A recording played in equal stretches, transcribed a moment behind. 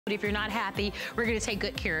but if you're not happy, we're gonna take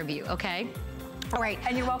good care of you, okay? All right.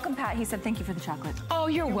 And you're welcome, Pat. He said thank you for the chocolate. Oh,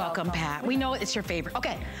 you're welcome, Pat. We know it's your favorite.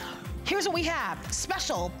 Okay, here's what we have.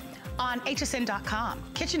 Special on hsn.com,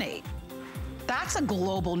 KitchenAid. That's a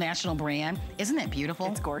global national brand. Isn't it beautiful?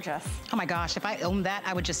 It's gorgeous. Oh my gosh, if I owned that,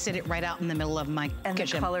 I would just sit it right out in the middle of my kitchen. And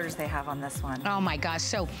the colors they have on this one. Oh my gosh,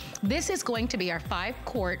 so this is going to be our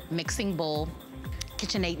 5-quart mixing bowl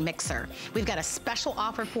KitchenAid mixer. We've got a special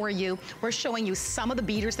offer for you. We're showing you some of the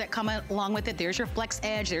beaters that come along with it. There's your flex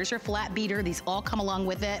edge, there's your flat beater. These all come along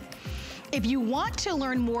with it. If you want to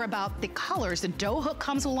learn more about the colors, the dough hook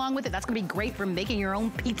comes along with it. That's gonna be great for making your own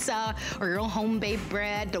pizza or your own home-baked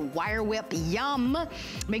bread, the wire whip, yum.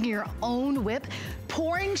 Making your own whip.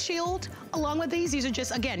 Pouring shield along with these. These are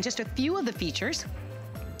just, again, just a few of the features.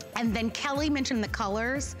 And then Kelly mentioned the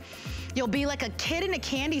colors. You'll be like a kid in a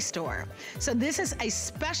candy store. So this is a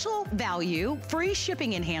special value, free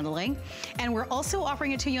shipping and handling, and we're also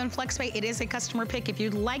offering it to you on FlexPay. It is a customer pick. If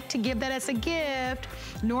you'd like to give that as a gift,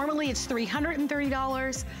 normally it's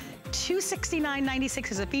 $330.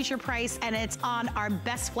 $269.96 is a feature price, and it's on our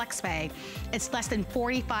best FlexPay. It's less than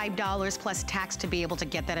 $45 plus tax to be able to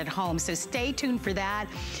get that at home. So stay tuned for that.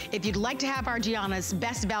 If you'd like to have our Gianna's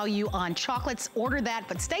best value on chocolates, order that,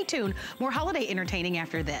 but stay tuned. More holiday entertaining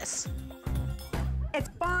after this. It's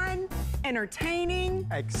fun, entertaining,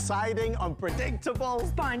 exciting, unpredictable,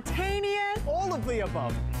 spontaneous, all of the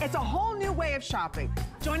above. It's a whole new way of shopping.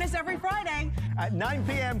 Join us every Friday at 9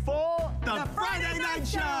 p.m. for the Friday Night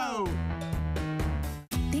Show.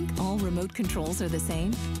 Think all remote controls are the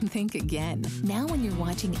same? Think again. Now when you're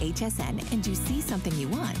watching HSN and you see something you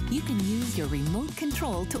want, you can use your remote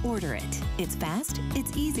control to order it. It's fast,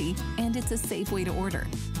 it's easy, and it's a safe way to order.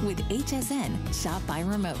 With HSN, shop by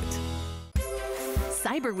remote.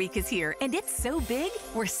 Cyber Week is here, and it's so big,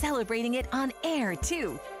 we're celebrating it on air,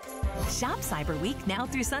 too. Shop Cyber Week now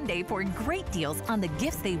through Sunday for great deals on the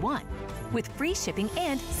gifts they want, with free shipping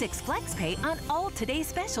and 6 flex pay on all today's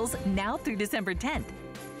specials now through December 10th,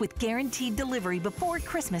 with guaranteed delivery before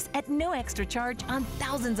Christmas at no extra charge on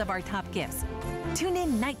thousands of our top gifts. Tune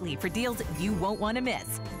in nightly for deals you won't want to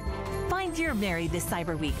miss. Find your Mary this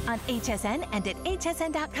Cyber Week on HSN and at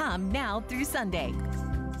hsn.com now through Sunday.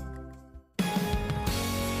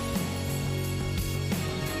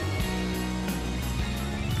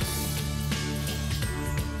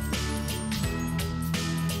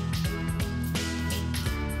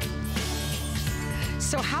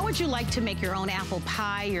 So how would you like to make your own apple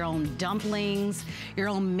pie, your own dumplings, your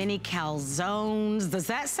own mini calzones? Does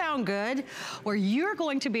that sound good? Or you're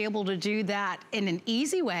going to be able to do that in an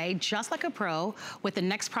easy way, just like a pro, with the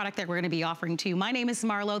next product that we're gonna be offering to you. My name is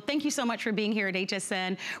Marlo. Thank you so much for being here at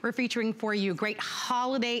HSN. We're featuring for you great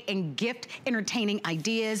holiday and gift entertaining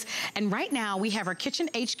ideas. And right now we have our Kitchen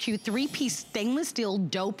HQ 3-piece stainless steel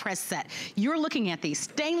dough press set. You're looking at these,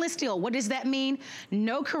 stainless steel. What does that mean?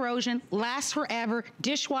 No corrosion, lasts forever,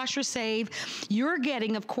 dishwasher safe. You're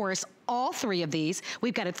getting, of course, all 3 of these.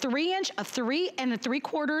 We've got a 3-inch, a 3 and a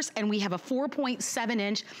 3/4, and we have a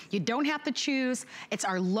 4.7-inch. You don't have to choose. It's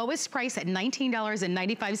our lowest price at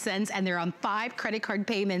 $19.95, and they're on 5 credit card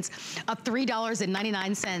payments of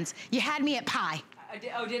 $3.99. You had me at pie.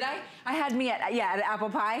 Oh, did I? I had me at, yeah, at apple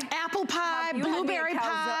pie. Apple pie, blueberry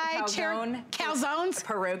pie, calzones,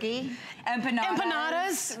 pierogi,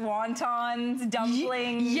 empanadas, wontons,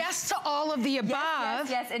 dumplings. Yes to all of the above.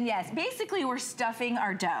 Yes, and yes. Basically, we're stuffing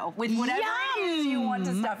our dough with whatever it is you want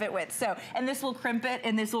to stuff it with. So, and this will crimp it,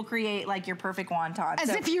 and this will create like your perfect wonton. As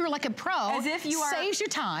if you were like a pro. As if you are. Saves your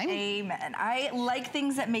time. Amen. I like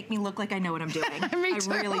things that make me look like I know what I'm doing. Me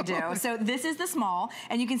too. I really do. So this is the small,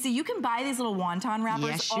 and you can see you can buy these little wonton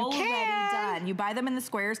wrappers already done. You buy them in the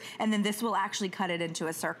squares, and then this will actually cut it into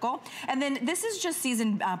a circle. And then this is just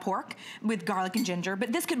seasoned pork with garlic and ginger,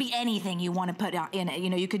 but this could be anything you want to put in it.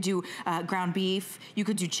 You know, you could do ground beef, you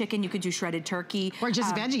could do chicken, you could do shredded turkey. Or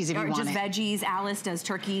just veggies if you want it. Or just veggies. Alice does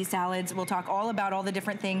turkey salads. We'll talk all about all the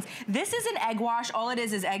different things. This is an egg wash. All it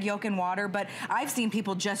is egg yolk and water, but I've seen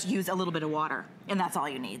people just use a little bit of water, and that's all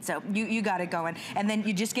you need. So you got it going. And then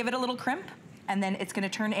you just give it a little crimp, and then it's gonna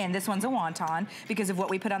turn in. This one's a wonton because of what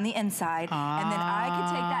we put on the inside. And then I could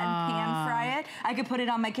take that and pan fry it. I could put it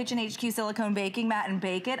on my Kitchen HQ silicone baking mat and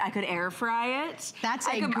bake it. I could air fry it. That's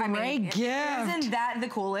a great gift. Isn't that the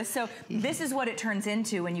coolest? So this is what it turns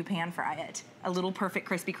into when you pan fry it. a little perfect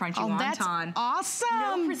crispy crunchy wonton. That's awesome.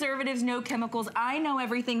 No preservatives, no chemicals. I know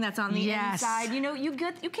everything that's on the inside. You know, you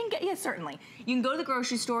can get, yes, certainly. You can go to the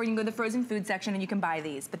grocery store, you can go to the frozen food section and you can buy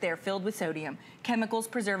these, but they're filled with sodium, chemicals,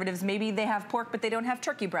 preservatives. Maybe they have pork, but they don't have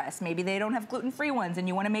turkey breast. Maybe they don't have gluten-free ones and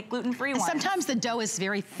you want to make gluten-free ones. Sometimes the dough is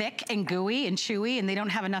very thick and gooey and chewy and they don't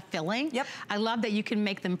have enough filling. Yep. I love that you can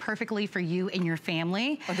make them perfectly for you and your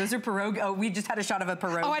family. Oh, those are pierogi. Oh, we just had a shot of a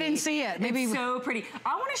pierogi. Oh, I didn't see it. Maybe it's so pretty.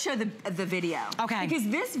 I want to show the video. Okay. Because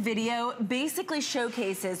this video basically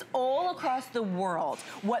showcases all across the world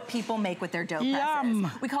what people make with their dough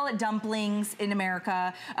presses. We call it dumplings in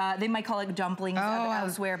America. They might call it dumplings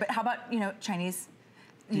elsewhere. But how about, you know, Chinese?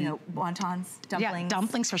 You know, wontons, dumplings. Yeah,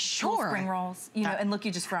 dumplings for sure. Spring rolls, you know, and look,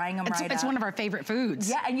 you're just frying them right up. It's one of our favorite foods.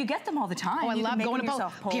 Yeah, and you get them all the time. Oh, I love going to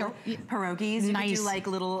pierogies. You can do like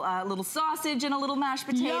little sausage and a little mashed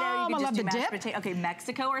potato. Yum, you can I just love do the mashed potato. Okay,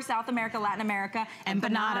 Mexico or South America, Latin America,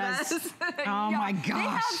 empanadas. Oh my gosh. They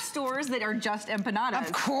have stores that are just empanadas.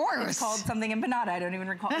 Of course. It's called something empanada. I don't even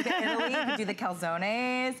recall. Look at Italy. You could do the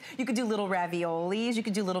calzones. You could do little raviolis. You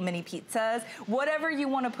could do little mini pizzas. Whatever you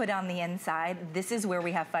want to put on the inside, this is where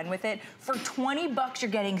we have fun with it. For 20 bucks,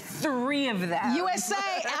 you're getting 3 of them. USA,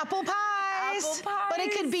 apple pies. Apple pies. But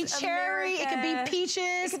it could be cherry, America. it could be peaches.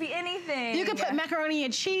 It could be anything. You could put macaroni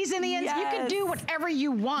and cheese in the end. You could do whatever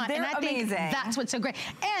you want. They're and I think that's what's so great.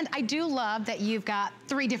 And I do love that you've got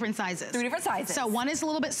 3 different sizes. 3 different sizes. So one is a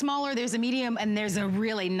little bit smaller, there's a medium, and there's a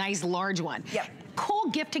really nice large one. Yep.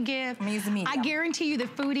 Cool gift to give. I'm gonna use the medium. I guarantee you the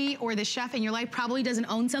foodie or the chef in your life probably doesn't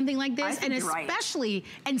own something like this, and especially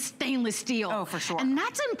in stainless steel. Oh, for sure. And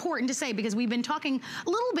that's important to say because we've been talking a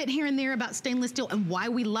little bit here and there about stainless steel and why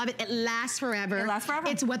we love it. It lasts forever. It lasts forever.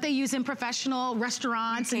 It's what they use in professional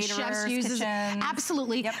restaurants and chefs use it.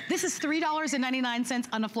 Absolutely. Yep. This is $3.99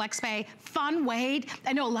 on a FlexPay. Fun weight.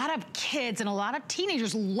 I know a lot of kids and a lot of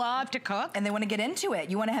teenagers love to cook. And they want to get into it.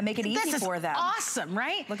 You want to make it easy for them. Awesome,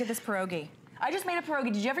 right? Look at this pierogi. I just made a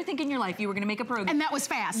pierogi. Did you ever think in your life you were going to make a pierogi? And that was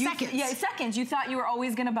fast, seconds. Yeah, seconds. You thought you were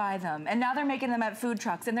always going to buy them. And now they're making them at food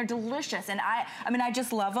trucks, and they're delicious. And I mean, I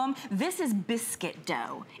just love them. This is biscuit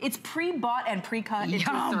dough. It's pre-bought and pre-cut into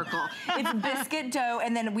a circle. It's biscuit dough,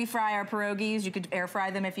 and then we fry our pierogis. You could air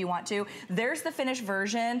fry them if you want to. There's the finished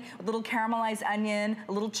version, a little caramelized onion,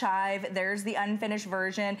 a little chive. There's the unfinished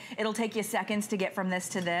version. It'll take you seconds to get from this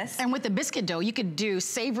to this. And with the biscuit dough, you could do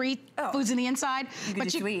savory foods in the inside. You could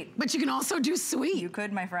do sweet. But you can also do sweet. You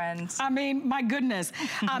could, my friends. I mean, my goodness.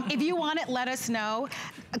 If you want it, let us know.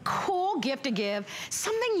 A cool gift to give,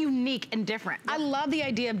 something unique and different. I love the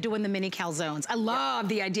idea of doing the mini calzones. I love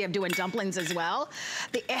the idea of doing dumplings as well.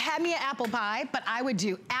 It had me an apple pie, but I would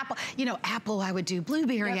do apple, I would do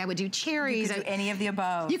blueberry, I would do cherries. You could do any of the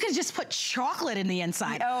above. You could just put chocolate in the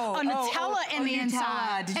inside. Nutella in the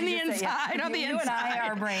inside. In the inside, on the inside. You and I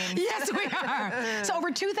are brains. Yes, we are. So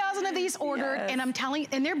over 2,000 of these ordered, and I'm telling you,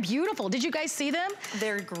 and they're beautiful. Did you guys see them?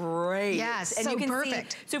 They're great. Yes, and so you can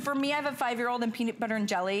perfect. See, so for me, I have a 5-year-old, and peanut butter and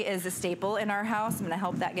jelly is a staple in our house. I'm gonna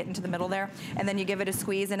help that get into the middle there. And then you give it a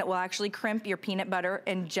squeeze, and it will actually crimp your peanut butter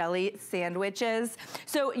and jelly sandwiches.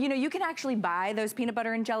 So, you can actually buy those peanut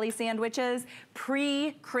butter and jelly sandwiches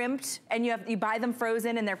pre-crimped, and you buy them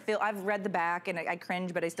frozen, and they're filled. I've read the back, and I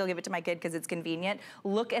cringe, but I still give it to my kid because it's convenient.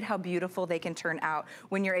 Look at how beautiful they can turn out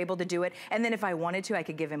when you're able to do it. And then if I wanted to, I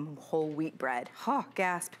could give him whole wheat bread. Oh,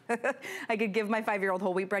 gasp. I could give my 5-year-old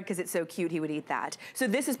whole wheat bread because it's so cute, he would eat that. So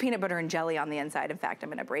this is peanut butter and jelly on the inside. In fact, I'm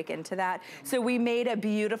gonna break into that. So we made a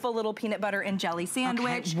beautiful little peanut butter and jelly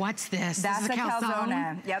sandwich. Okay, what's this? That's this a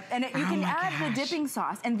calzone. Yep, and you can add the gosh. dipping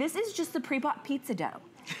sauce. And this is just the pre-bought pizza dough.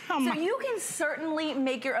 So you can certainly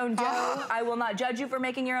make your own dough. I will not judge you for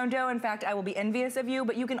making your own dough. In fact, I will be envious of you,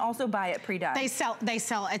 but you can also buy it pre-done. They sell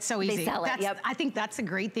it's so easy. They sell it, yep. I think that's a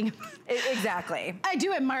great thing. Exactly. I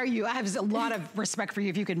do admire you. I have a lot of respect for you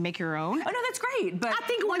if you can make your own. Oh no, that's great, but I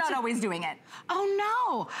think we're not always doing it. Oh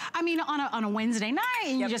no. I mean, on a Wednesday night,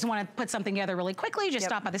 and you just want to put something together really quickly, just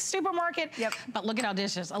stop by the supermarket. Yep. But look at how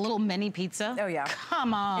delicious. A little mini pizza. Oh yeah.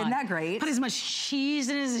 Come on. Isn't that great? Put as much cheese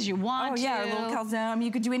in it as you want to. Oh yeah, a little calzone.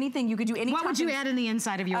 You could do anything. You could do any What would you add in the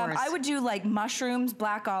inside of yours? I would do like mushrooms,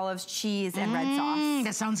 black olives, cheese, and red sauce.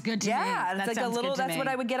 That sounds good to me. Yeah, that it's like a little, that's what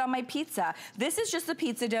I would get on my pizza. This is just the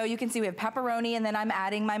pizza dough. You can see we have pepperoni, and then I'm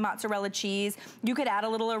adding my mozzarella cheese. You could add a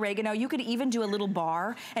little oregano. You could even do a little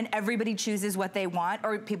bar, and everybody chooses what they want,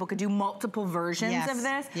 or people could do multiple versions of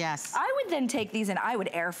this. Yes. I would then take these and I would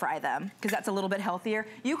air fry them, because that's a little bit healthier.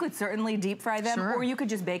 You could certainly deep fry them, or you could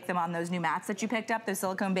just bake them on those new mats that you picked up, those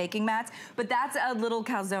silicone baking mats. But that's a little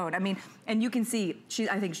calzone. I mean, and you can see,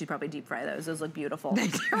 I think she'd probably deep fry those. Those look beautiful. They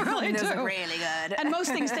really do. Those look really good. And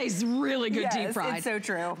most things taste really good deep fried. It's so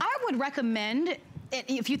true. I would recommend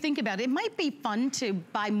if you think about it, it might be fun to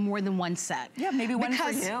buy more than one set. Yeah, maybe one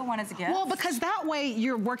for you, one as a gift. Well, because that way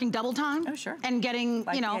you're working double time. Oh, sure. And getting,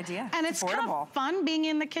 like you know, the idea. and it's kind of fun being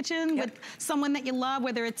in the kitchen with someone that you love,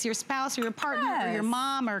 whether it's your spouse or your partner or your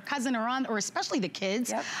mom or cousin or aunt, or especially the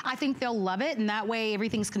kids. I think they'll love it, and that way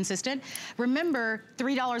everything's consistent. Remember,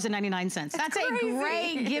 $3.99. That's a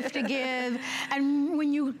great gift to give. And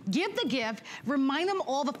when you give the gift, remind them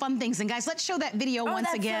all the fun things. And guys, let's show that video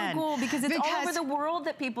once again. So cool, because it's all over the world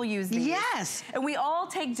that people use these. Yes. And we all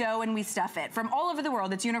take dough and we stuff it from all over the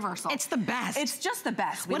world. It's universal. It's the best. It's just the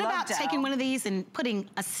best. What about taking one of these and putting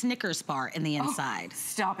a Snickers bar in the inside?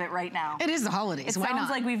 Stop it right now. It is the holidays. Why not? It sounds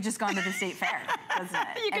like we've just gone to the state fair, doesn't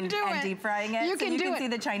it? You can do it. And deep frying it. You can do it. See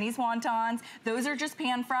the Chinese wontons. Those are just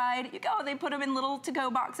pan fried. You go, they put them in little to-go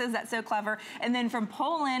boxes. That's so clever. And then from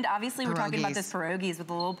Poland, obviously we're talking about this pierogies with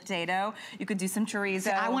a little potato. You could do some chorizo.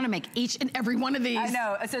 So I want to make each and every one of these. I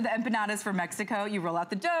know. So the empanadas from Mexico, you roll out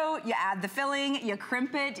the dough, you add the filling, you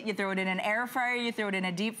crimp it, you throw it in an air fryer, you throw it in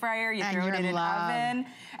a deep fryer, you throw it in an oven.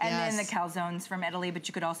 And then the calzones from Italy, but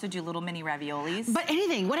you could also do little mini raviolis. But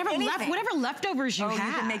anything, whatever leftovers you have.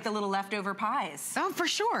 You can make the little leftover pies. Oh, for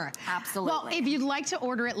sure. Absolutely. Well, if you'd like to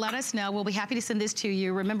order it, let us know. We'll be happy to send this to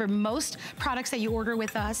you. Remember, most products that you order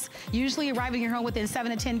with us usually arrive in your home within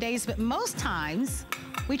 7 to 10 days, but most times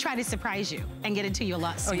we try to surprise you and get it to you a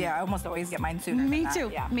lot sooner. Oh yeah, I almost always get mine sooner. Me too.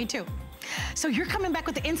 Yeah. Me too. So you're coming back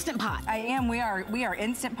with the Instant Pot. I am. We are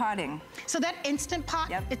Instant Potting. So that Instant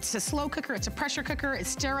Pot, it's a slow cooker, it's a pressure cooker, it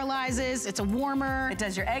sterilizes, it's a warmer. It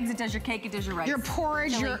does your eggs, it does your cake, it does your rice. Your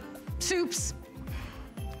porridge, your soups.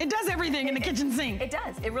 It does everything in the kitchen sink. It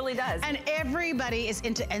does, it really does. And everybody is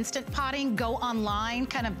into Instant Potting. Go online,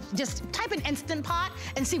 kind of just type in Instant Pot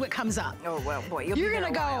and see what comes up. Oh, well, boy, you're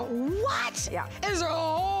gonna go, what? Yeah. There's a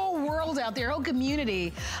whole world out there, a whole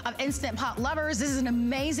community of Instant Pot lovers. This is an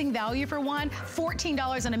amazing value for one.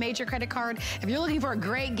 $14 on a major credit card. If you're looking for a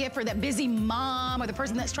great gift for that busy mom or the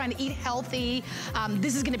person that's trying to eat healthy,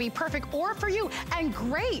 this is gonna be perfect, or for you. And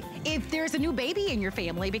great if there's a new baby in your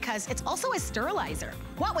family, because it's also a sterilizer.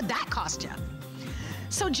 What would that cost you?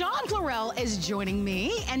 So John Florell is joining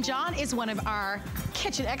me, and John is one of our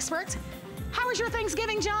kitchen experts. How was your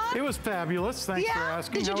Thanksgiving, John? It was fabulous. Thanks for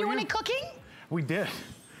asking. Did you do any cooking? We did.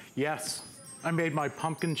 Yes. I made my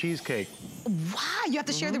pumpkin cheesecake. Wow, you have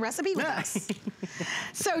to share the recipe with us.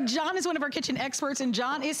 So John is one of our kitchen experts, and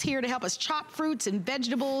John is here to help us chop fruits and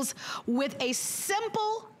vegetables with a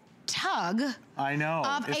simple tug. I know.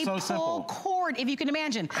 Of it's a so pull simple. cord, if you can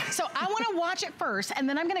imagine. So I want to watch it first, and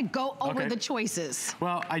then I'm going to go over the choices.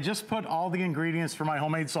 Well, I just put all the ingredients for my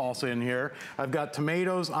homemade salsa in here. I've got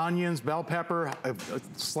tomatoes, onions, bell pepper, a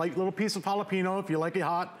slight little piece of jalapeno if you like it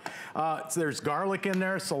hot. There's garlic in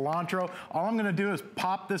there, cilantro. All I'm going to do is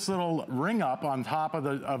pop this little ring up on top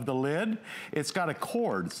of the lid. It's got a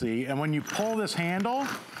cord, see, and when you pull this handle,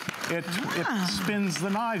 it spins the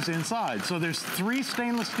knives inside. So there's 3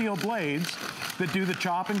 stainless steel blades that do the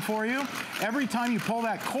chopping for you. Every time you pull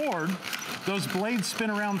that cord, those blades spin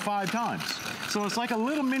around 5 times. So it's like a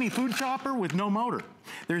little mini food chopper with no motor.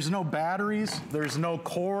 There's no batteries, there's no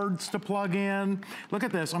cords to plug in. Look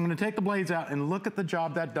at this, I'm gonna take the blades out and look at the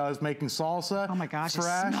job that does, making salsa. Oh my gosh,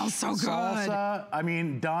 fresh, it smells so good. Salsa, I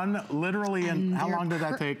mean, done literally in, how long did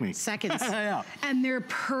that take me? Seconds. Yeah. And they're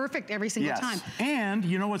perfect every single time. And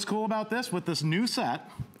you know what's cool about this? With this new set,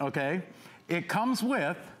 okay, it comes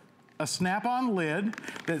with a snap-on lid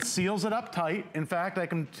that seals it up tight. In fact, I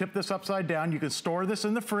can tip this upside down. You can store this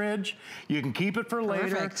in the fridge. You can keep it for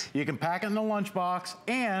later. You can pack it in a lunchbox,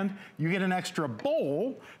 and you get an extra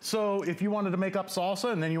bowl. So if you wanted to make up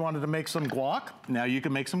salsa and then you wanted to make some guac, now you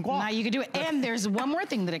can make some guac. Now you can do it. And there's one more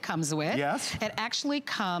thing that it comes with. Yes. It actually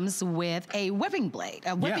comes with a whipping blade.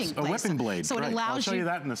 A whipping blade. A whipping blade. So it allows you. I'll show you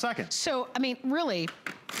that in a second. So, I mean, really,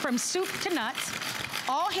 from soup to nuts,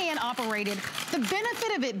 all hand operated. The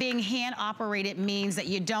benefit of it being hand operated means that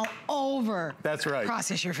you don't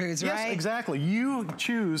process your foods, right? Yes, exactly. You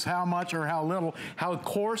choose how much or how little, how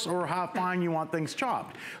coarse or how fine you want things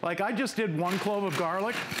chopped. Like I just did 1 clove of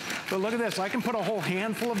garlic, but look at this. I can put a whole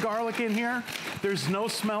handful of garlic in here. There's no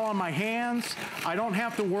smell on my hands. I don't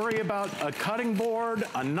have to worry about a cutting board,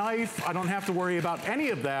 a knife. I don't have to worry about any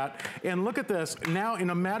of that. And look at this. Now, in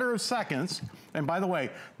a matter of seconds, and by the way,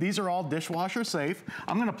 these are all dishwasher safe.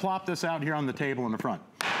 I'm gonna plop this out here on the table in the front.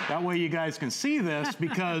 That way you guys can see this,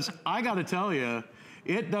 because I gotta tell you,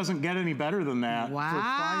 It doesn't get any better than that. Wow. For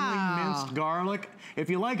finely minced garlic. If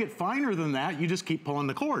you like it finer than that, you just keep pulling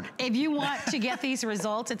the cord. If you want to get these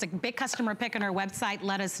results, it's a big customer pick on our website.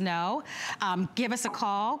 Let us know. Give us a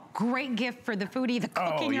call. Great gift for the foodie, the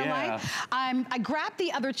cook in your life. I grabbed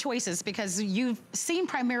the other choices because you've seen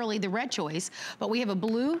primarily the red choice, but we have a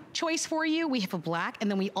blue choice for you, we have a black, and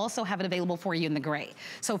then we also have it available for you in the gray.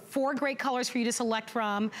 So 4 great colors for you to select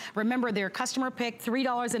from. Remember, they're customer pick,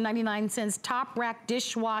 $3.99, top rack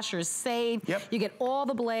dishwashers, save. Yep. You get all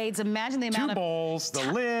the blades. Imagine the amount of 2 bowls,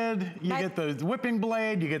 the lid, you get the whipping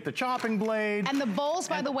blade, you get the chopping blade. And the bowls,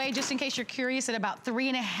 by the way, just in case you're curious, at about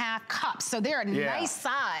 3.5 cups. So they're a nice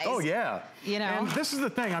size. Oh yeah. You know. And this is the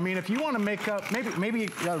thing. I mean, if you want to make up, maybe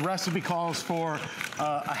a recipe calls for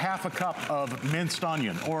a half a cup of minced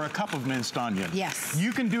onion or a cup of minced onion. Yes.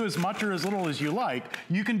 You can do as much or as little as you like.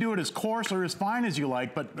 You can do it as coarse or as fine as you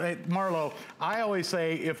like. But Marlo, I always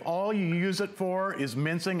say if all you use it for is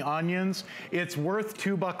mincing onions, it's worth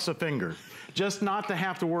 $2 a finger. Just not to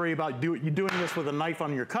have to worry about doing this with a knife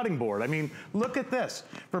on your cutting board. I mean, look at this.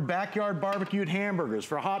 For backyard barbecued hamburgers,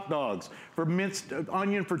 for hot dogs, for minced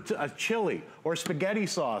onion for chili or spaghetti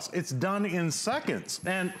sauce, it's done in seconds.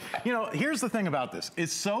 And, you know, here's the thing about this.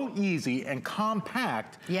 It's so easy and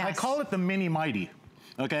compact. Yes. I call it the mini mighty,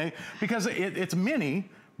 okay? Because it's mini,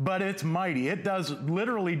 but it's mighty. It does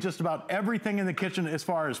literally just about everything in the kitchen as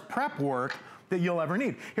far as prep work that you'll ever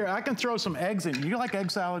need. Here, I can throw some eggs in. You like egg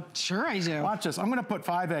salad? Sure I do. Watch this. I'm gonna put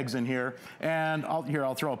 5 eggs in here, and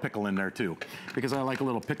I'll throw a pickle in there too, because I like a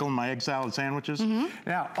little pickle in my egg salad sandwiches.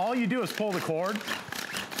 Now, all you do is pull the cord.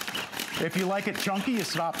 If you like it chunky, you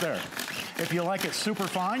stop there. If you like it super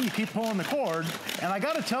fine, you keep pulling the cord. And I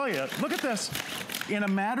gotta tell you, look at this. In a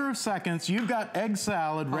matter of seconds, you've got egg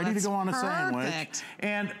salad ready to go on a sandwich.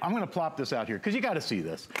 And I'm gonna plop this out here, because you gotta see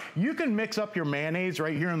this. You can mix up your mayonnaise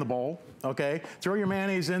right here in the bowl, okay? Throw your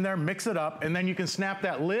mayonnaise in there, mix it up, and then you can snap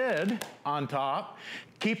that lid on top,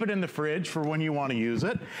 keep it in the fridge for when you wanna use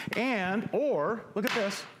it, or, look at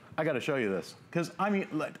this, I gotta show you this, because I mean,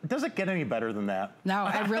 does it get any better than that? No,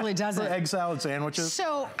 it really doesn't. For egg salad sandwiches.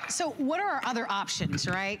 So what are our other options,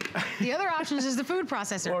 right? The other options is the food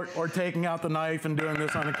processor. Or taking out the knife and doing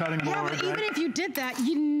this on a cutting board. Yeah, but even if you did that,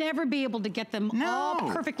 you'd never be able to get them all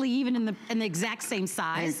perfectly even in the exact same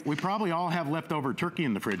size. Hey, we probably all have leftover turkey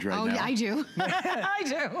in the fridge right now. Oh yeah, I do. I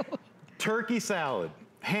do. Turkey salad.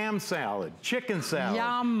 Ham salad, chicken salad.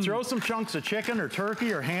 Yum. Throw some chunks of chicken or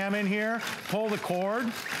turkey or ham in here, pull the cord,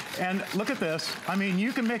 and look at this. I mean,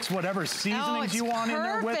 you can mix whatever seasonings you want in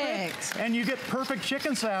there with it, and you get perfect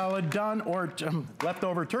chicken salad done, or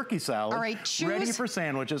leftover turkey salad, all right, ready for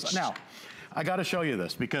sandwiches. Now, I gotta show you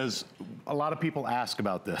this because a lot of people ask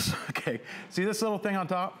about this, okay? See this little thing on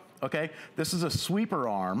top, okay? This is a sweeper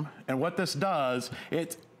arm, and what this does,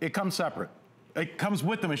 it comes separate. It comes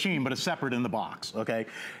with the machine, but it's separate in the box, okay?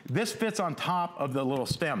 This fits on top of the little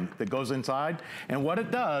stem that goes inside, and what it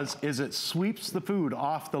does is it sweeps the food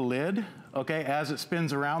off the lid, okay, as it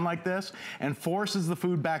spins around like this, and forces the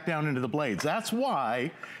food back down into the blades. That's why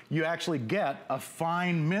you actually get a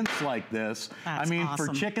fine mince like this. That's I mean, awesome.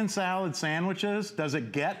 For chicken salad sandwiches, does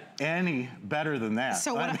it get any better than that?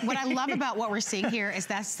 So what I love about what we're seeing here is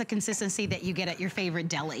that's the consistency that you get at your favorite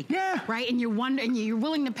deli. Yeah. Right, and you're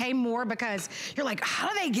willing to pay more because you're like, how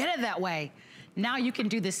do they get it that way? Now you can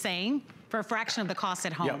do the same for a fraction of the cost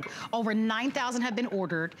at home. Yep. Over 9,000 have been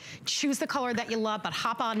ordered. Choose the color that you love, but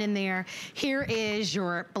hop on in there. Here is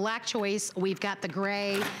your black choice. We've got the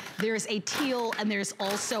gray, there's a teal, and there's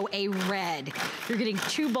also a red. You're getting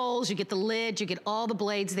 2 bowls, you get the lid, you get all the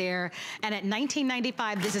blades there. And at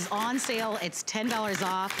 $19.95, this is on sale, it's $10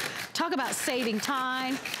 off. Talk about saving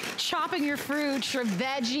time, chopping your fruit, your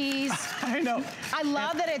veggies. I know. I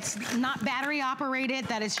love that it's not battery operated,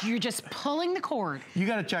 that you're just pulling the cord. You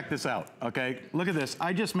gotta check this out. Okay, look at this.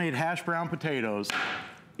 I just made hash brown potatoes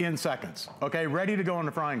in seconds, okay? Ready to go in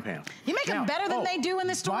the frying pan. You make them better than they do in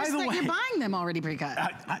the stores that you're buying them already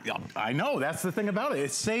pre-cut. I know, that's the thing about it.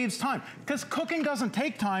 It saves time. Because cooking doesn't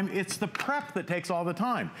take time, it's the prep that takes all the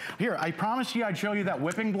time. Here, I promised you I'd show you that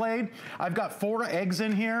whipping blade. I've got 4 eggs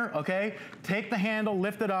in here, okay? Take the handle,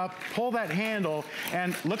 lift it up, pull that handle,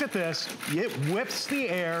 and look at this. It whips the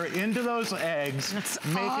air into those eggs,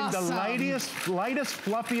 making the lightest,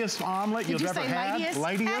 fluffiest omelet you've ever had. Lightest?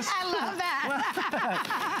 Lightest. I love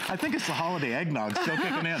that. I think it's the holiday eggnog still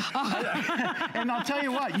kicking in. And I'll tell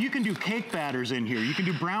you what, you can do cake batters in here. You can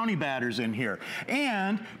do brownie batters in here.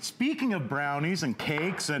 And speaking of brownies and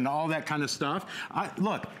cakes and all that kind of stuff,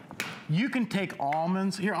 look, you can take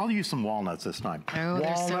almonds. Here, I'll use some walnuts this time. Oh,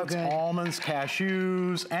 they're so good. Walnuts, almonds,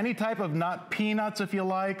 cashews, any type of nut, peanuts if you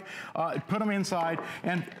like. Put them inside.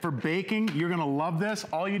 And for baking, you're gonna love this.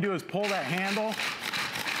 All you do is pull that handle,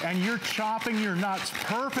 and you're chopping your nuts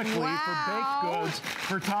perfectly for baked goods,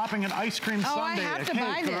 for topping an ice cream sundae, a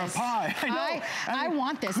cake, or a pie. I know. I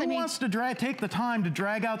want this. Who wants to take the time to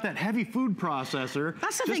drag out that heavy food processor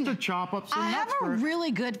just to chop up some nuts? I have a really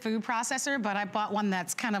good food processor, but I bought one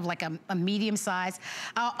that's kind of like a medium size.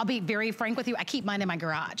 I'll be very frank with you. I keep mine in my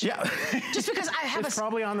garage. Yeah. Just because I have it's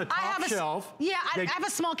probably on the top shelf. Yeah, I have a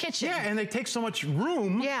small kitchen. Yeah, and they take so much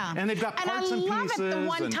room. Yeah. And they've got parts and pieces. And I love it the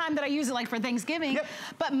one time that I use it, like for Thanksgiving. Yep.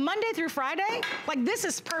 But Monday through Friday, like this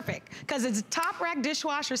is perfect because it's top rack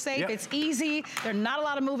dishwasher safe. Yep. It's easy. There are not a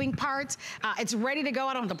lot of moving parts. It's ready to go.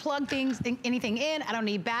 I don't have to plug anything in. I don't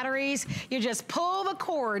need batteries. You just pull the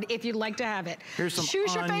cord if you'd like to have it. Here's some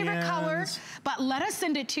Choose onions, your favorite color, but let us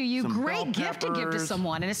send it to you. Great gift to give to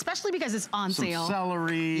someone, and especially because it's on sale. Some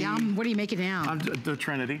celery. Yum. What are you making now? The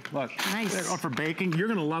Trinity. Look. Nice. For baking, you're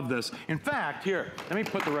gonna love this. In fact, here, let me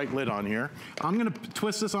put the right lid on here. I'm gonna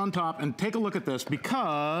twist this on top and take a look at this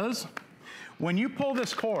because when you pull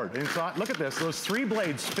this cord, inside, look at this, those 3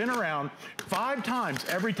 blades spin around 5 times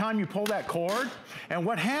every time you pull that cord. And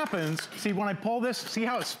what happens, see when I pull this, see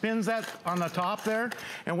how it spins that on the top there?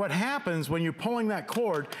 And what happens when you're pulling that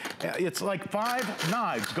cord, it's like 5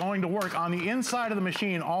 knives going to work on the inside of the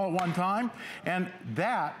machine all at one time. And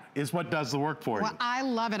that is what does the work for you. Well, I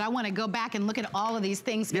love it. I want to go back and look at all of these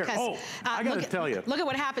things because I gotta tell you. Look at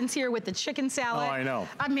what happens here with the chicken salad. Oh, I know.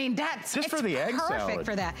 I mean, that's just for the egg salad. Perfect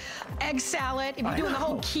for that. Egg salad, if you're doing the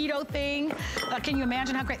whole keto thing, can you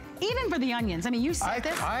imagine how great? Even for the onions. I mean, you said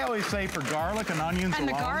this. I always say for garlic and onions and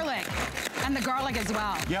alone. And the garlic as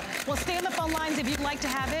well. Yep. Well, stay on the phone lines if you'd like to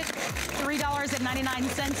have it.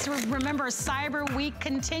 $3.99. Remember, Cyber Week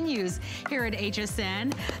continues here at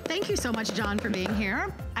HSN. Thank you so much, John, for being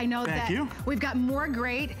here. I know we've got more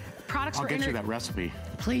great products for I'll get you that recipe.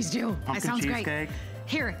 Please do. Pumpkin that sounds cheesecake.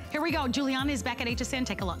 Great. Here we go. Juliana is back at HSN.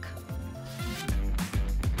 Take a look.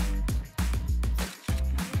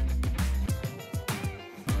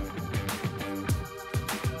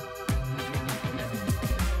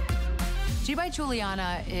 G by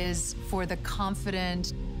Juliana is for the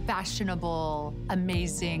confident, fashionable,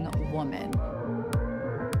 amazing woman.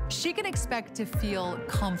 She can expect to feel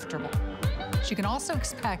comfortable. She can also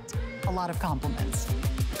expect a lot of compliments.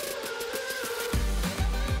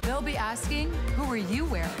 They'll be asking, who are you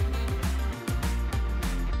wearing?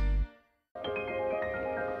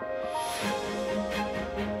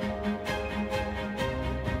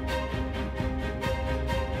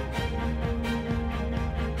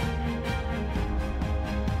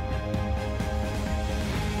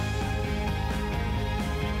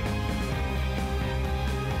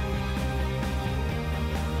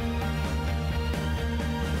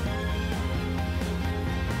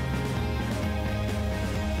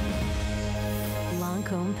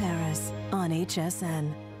 Paris on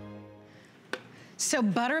HSN. So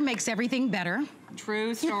butter makes everything better.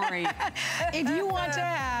 True story. If you want to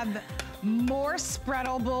have more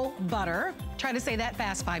spreadable butter, try to say that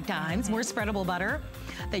fast 5 times, more spreadable butter,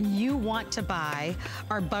 then you want to buy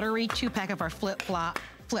our buttery 2-pack of our flip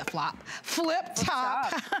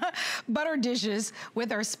top butter dishes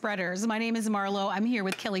with our spreaders. My name is Marlo. I'm here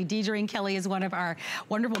with Kelly Diedring. Kelly is one of our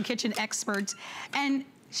wonderful kitchen experts, and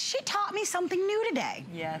she taught me something new today.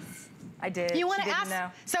 Yes, I did. You want to ask? Know.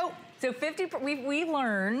 So 50. We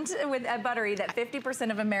learned at Buttery that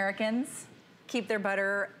 50% of Americans keep their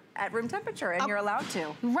butter at room temperature, and you're allowed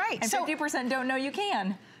to. Right. And 50% don't know you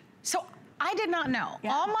can. So I did not know.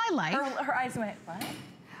 Yeah. All my life. Her eyes went, what?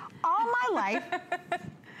 All my life,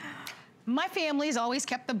 my family's always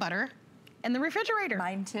kept the butter in the refrigerator.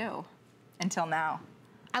 Mine too, until now.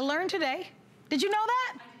 I learned today. Did you know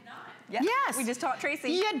that? Yes. Yes. We just taught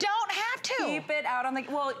Tracy. You don't have to. Keep it out on the,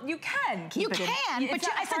 well, you can keep it. You can, but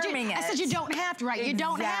I said you don't have to, right? Exactly, you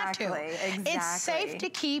don't have to. Exactly. It's safe to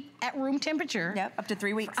keep at room temperature. Yep, up to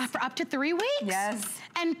 3 weeks. For up to 3 weeks. Yes.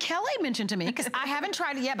 And Kelly mentioned to me, because I haven't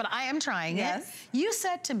tried it yet, but I am trying it. You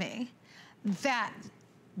said to me that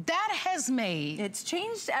has made... It's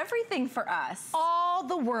changed everything for us. All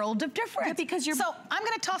the world of difference. Yeah, because you're... So I'm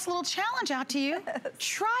gonna toss a little challenge out to you.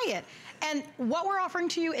 Try it. And what we're offering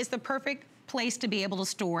to you is the perfect place to be able to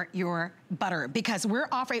store your butter, because we're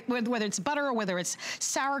offering, whether it's butter or whether it's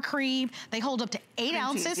sour cream, they hold up to 8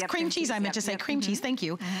 ounces. Yep, cream cheese, I meant to say cream cheese, thank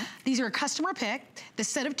you. These are a customer pick. The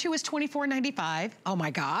set of 2 is $24.95. Oh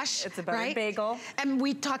my gosh. It's a buttered bagel. And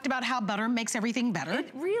we talked about how butter makes everything better.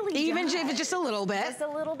 It really Even does. if it's just a little bit. Just a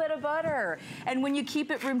little bit of butter. And when you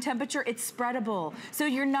keep it room temperature, it's spreadable. So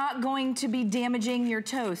you're not going to be damaging your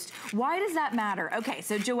toast. Why does that matter? Okay,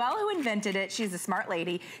 so Joelle, who invented it, she's a smart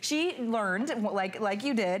lady. She learned, like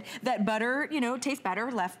you did, that butter, you know, tastes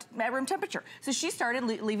better left at room temperature. So she started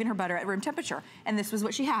leaving her butter at room temperature. And this was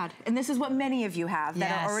what she had. And this is what many of you have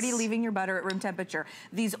that are already leaving your butter at room temperature.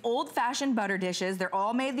 These old-fashioned butter dishes, they're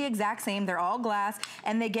all made the exact same. They're all glass,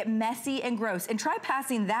 and they get messy and gross. And try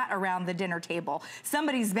passing that around the dinner table.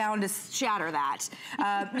 Somebody's bound to shatter that.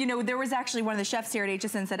 You know, there was actually one of the chefs here at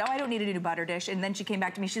HSN said, oh, I don't need a new butter dish. And then she came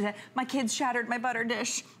back to me, she said, my kids shattered my butter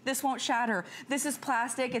dish. This won't shatter. This is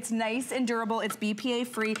plastic, it's nice and durable, it's BPA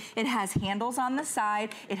free, it has handles on the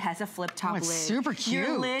side, it has a flip top lid. It's super cute.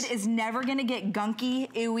 Your lid is never gonna get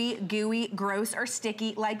gunky, ooey, gooey, gross, or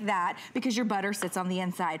sticky like that because your butter sits on the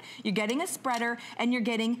inside. You're getting a spreader and you're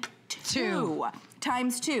getting two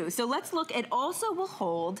times 2. So let's look, it also will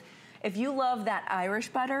hold, if you love that Irish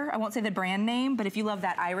butter, I won't say the brand name, but if you love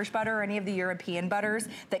that Irish butter or any of the European butters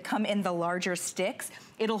that come in the larger sticks,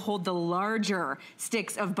 it'll hold the larger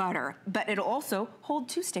sticks of butter, but it'll also hold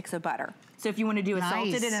 2 sticks of butter. So if you want to do a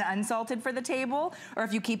salted and an unsalted for the table, or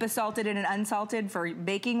if you keep a salted and an unsalted for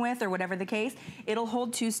baking with, or whatever the case, it'll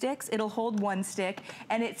hold 2 sticks, it'll hold 1 stick,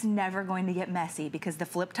 and it's never going to get messy because the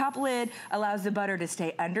flip top lid allows the butter to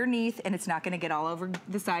stay underneath and it's not going to get all over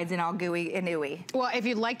the sides and all gooey and ooey. Well, if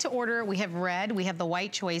you'd like to order, we have red, we have the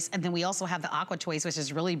white choice, and then we also have the aqua choice, which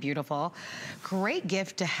is really beautiful. Great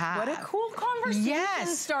gift to have. What a cool conversation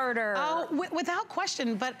starter. Oh, without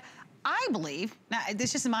question, but I believe, now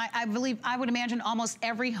this is I would imagine almost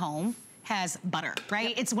every home has butter, right?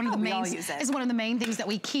 Yep. It's one of the main, it's one of the main things that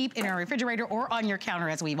we keep in our refrigerator or on your counter,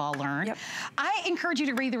 as we've all learned. Yep. I encourage you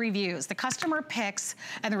to read the reviews, the customer picks,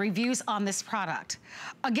 and the reviews on this product.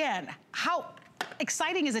 Again, how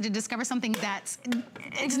exciting is it to discover something that's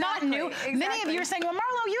it's not new? Exactly. Many of you are saying, well,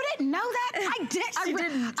 Marlo, you didn't know that. I did.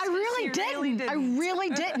 I really didn't. I really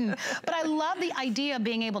didn't. But I love the idea of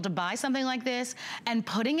being able to buy something like this and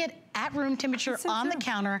putting it at room temperature on the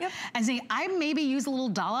counter and saying, I maybe use a little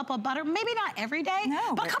dollop of butter, maybe not every day,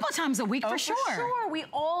 but a couple of times a week for sure. For sure, we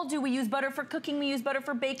all do. We use butter for cooking, we use butter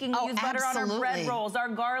for baking, we use butter on our bread rolls, our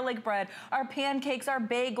garlic bread, our pancakes, our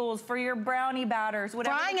bagels, for your brownie batters,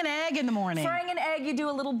 whatever. Frying an egg in the morning. Frying an egg, you do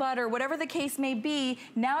a little butter, whatever the case may be.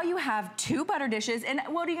 Now you have 2 butter dishes, and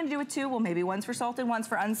what are you gonna do with 2? Well, maybe one's for salted, one's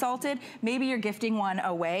for unsalted. Maybe you're gifting one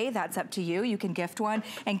away, that's up to you. You can gift one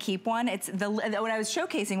and keep one. It's what I was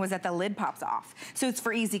showcasing was that the lid pops off. So it's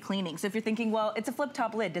for easy cleaning. So if you're thinking, well, it's a flip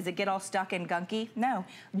top lid, does it get all stuck and gunky? No.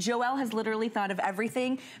 Joelle has literally thought of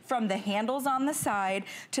everything from the handles on the side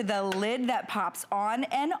to the lid that pops on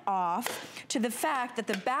and off to the fact that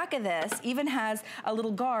the back of this even has a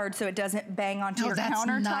little guard so it doesn't bang onto your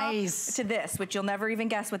countertop to this, which you'll never even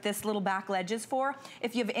guess what this little back ledge is for.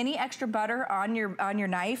 If you have any extra butter on your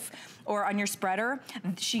knife or on your spreader,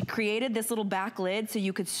 she created this little back lid so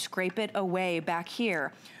you could scrape it away back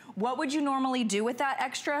here. What would you normally do with that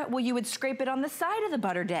extra? Well, you would scrape it on the side of the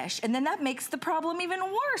butter dish, and then that makes the problem even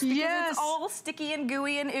worse because it's all sticky and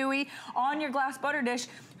gooey and ooey on your glass butter dish.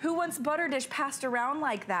 Who wants butter dish passed around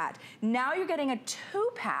like that? Now you're getting a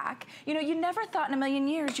 2-pack. You know, you never thought in a million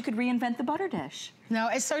years you could reinvent the butter dish. No,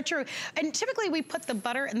 it's so true. And typically we put the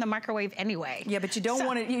butter in the microwave anyway. Yeah, but you don't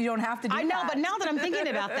want it, you don't have to do that. I know, but now that I'm thinking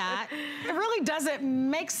about that, it really doesn't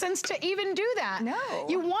make sense to even do that. No.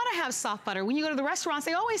 You want to have soft butter. When you go to the restaurants,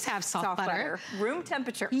 they always have soft butter. Room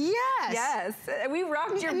temperature. Yes. Yes. We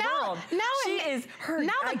rocked your world.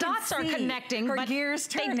 Now the dots are connecting. Her gears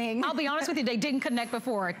turning. I'll be honest with you, they didn't connect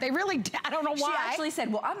before. They really, I don't know why. She actually said,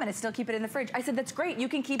 well, I'm going to still keep it in the fridge. I said, that's great. You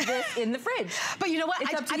can keep this in the fridge. But you know what?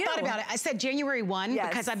 It's up to you. I thought about it. I said January 1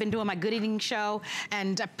 because I've been doing my good eating show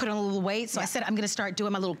and I put on a little weight. So I said, I'm going to start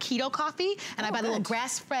doing my little keto coffee and I buy the little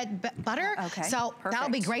grass-fed butter. Okay. So that'll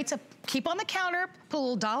be great to keep on the counter, put a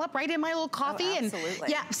little dollop right in my little coffee. Absolutely. And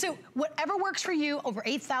yeah, so whatever works for you, over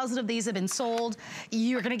 8,000 of these have been sold.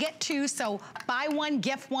 You're gonna get 2, so buy one,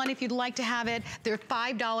 gift one if you'd like to have it. They're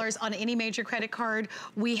 $5 on any major credit card.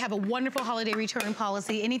 We have a wonderful holiday return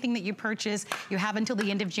policy. Anything that you purchase, you have until the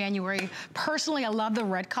end of January. Personally, I love the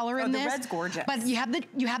red color in this. The red's gorgeous. But you have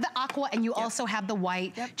the aqua and you also have the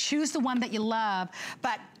white. Choose the one that you love.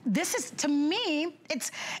 But this is, to me,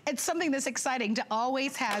 it's something that's exciting to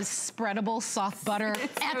always have spreadable soft butter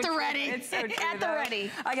at the ready. It's so true, at the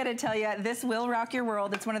ready. I gotta tell you, this will rock your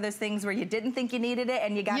world. It's one of those things where you didn't think you needed it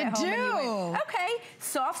and you got it home and you went, okay,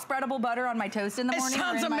 soft spreadable butter on my toast in the morning. It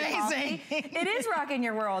sounds or in amazing. My coffee. It is rocking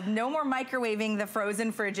your world. No more microwaving the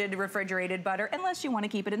frozen, frigid, refrigerated butter. Unless you want to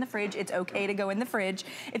keep it in the fridge, it's okay to go in the fridge.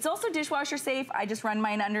 It's also dishwasher safe. I just run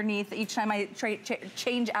mine underneath. Each time I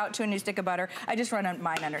change out to a new stick of butter, I just run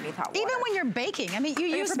mine underneath hot water. Even when you're baking, I mean, you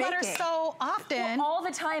use butter so often. Well, all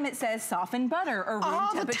the time it says softened butter or room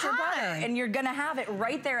temperature butter, and you're gonna have it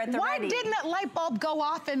right there at the ready. Why didn't that light bulb go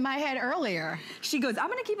off in my head earlier? She goes, I'm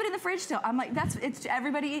gonna keep it in the fridge still. I'm like, it's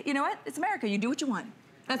everybody, you know what? It's America, you do what you want.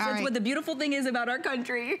 That's what the beautiful thing is about our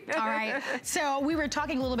country. All right, so we were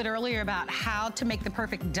talking a little bit earlier about how to make the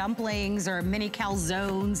perfect dumplings or mini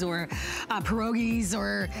calzones or pierogies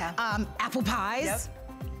or apple pies. Yep.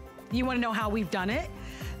 You wanna know how we've done it?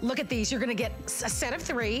 Look at these, you're gonna get a set of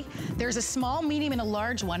 3. There's a small, medium, and a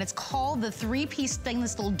large one. It's called the 3-piece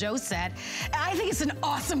stainless steel dough set. And I think it's an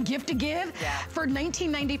awesome gift to give for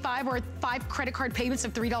 $19.95 or 5 credit card payments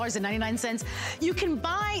of $3.99. You can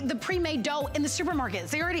buy the pre-made dough in the supermarkets.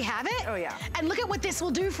 They already have it. Oh yeah. And look at what this will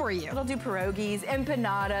do for you. It'll do pierogies,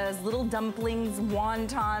 empanadas, little dumplings,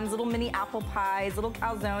 wontons, little mini apple pies, little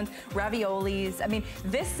calzones, raviolis. I mean,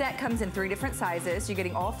 this set comes in 3 different sizes. You're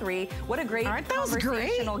getting all 3. What a great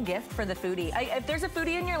conversational gift for the foodie. If there's a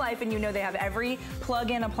foodie in your life and you know they have every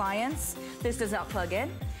plug-in appliance, this does not plug in.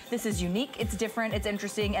 This is unique, it's different, it's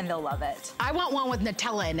interesting, and they'll love it. I want one with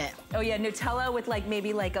Nutella in it. Oh yeah, Nutella with like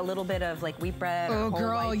maybe like a little bit of like wheat bread or whole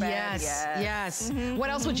white bread. Yes. What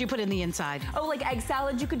else would you put in the inside? Oh, like egg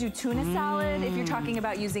salad. You could do tuna salad if you're talking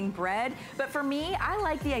about using bread. But for me, I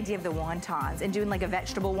like the idea of the wontons and doing like a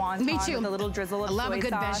vegetable wonton. Me too. With a little drizzle of soy sauce. I love a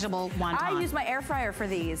good vegetable wonton. I use my air fryer for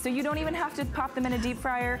these, so you don't even have to pop them in a deep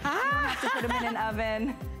fryer. You don't have to put them in an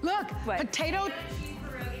oven. Look, potato.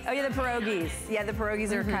 Oh yeah, the pierogies. Yeah, the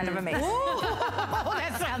pierogies are kind of amazing. Oh,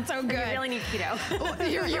 that sounds so good. You really need keto.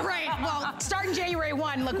 You're right. Well, starting January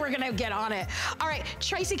 1, look, we're gonna get on it. All right,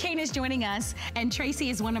 Tracy Kane is joining us, and Tracy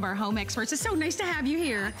is one of our home experts. It's so nice to have you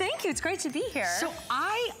here. Thank you, it's great to be here. So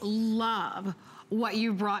I love what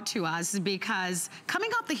you brought to us because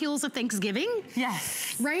coming off the heels of Thanksgiving,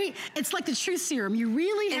 right? It's like the truth serum. You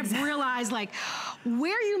really have realized like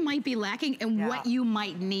where you might be lacking and what you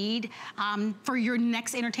might need for your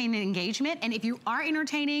next entertainment engagement. And if you are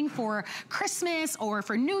entertaining for Christmas or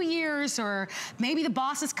for New Year's or maybe the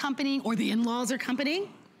boss is company or the in-laws are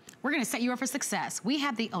company, we're gonna set you up for success. We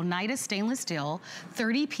have the Oneida stainless steel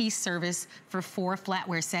 30-piece service for 4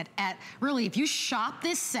 flatware set at, really, if you shop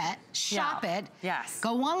this set, shop it,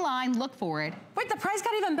 go online, look for it. Wait, the price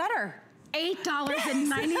got even better.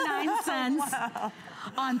 $8.99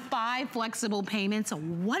 on 5 flexible payments.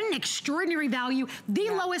 What an extraordinary value. The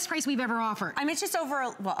lowest price we've ever offered. I mean, it's just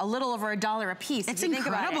over, well, a little over $1 a piece. It's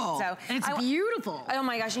incredible. So and it's beautiful. Oh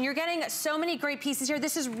my gosh, and you're getting so many great pieces here.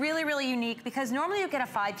 This is really, really unique because normally you get a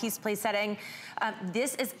 5-piece place setting.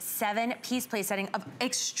 This is 7-piece place setting of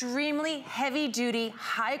extremely heavy duty,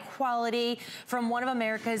 high quality from one of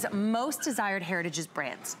America's most desired heritage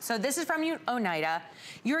brands. So this is from Oneida.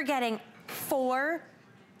 You're getting 4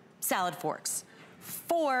 salad forks,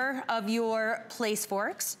 4 of your place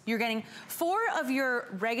forks. You're getting 4 of your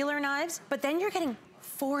regular knives, but then you're getting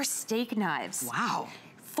 4 steak knives. Wow.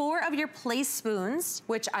 4 of your place spoons,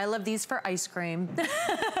 which I love these for ice cream.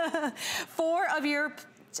 4 of your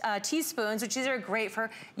teaspoons, which these are great for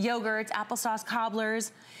yogurts, applesauce,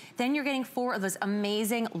 cobblers. Then you're getting 4 of those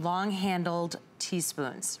amazing long-handled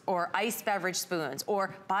teaspoons or iced beverage spoons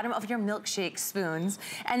or bottom of your milkshake spoons.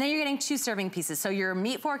 And then you're getting 2 serving pieces. So your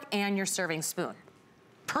meat fork and your serving spoon.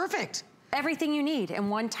 Perfect. Everything you need in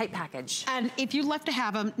one tight package. And if you'd love to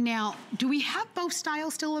have them, now, do we have both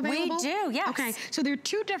styles still available? We do, yes. Okay, so there are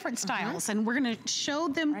 2 different styles, and we're gonna show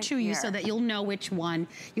them to you so that you'll know which one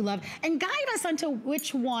you love, and guide us onto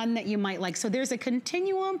which one that you might like. So there's a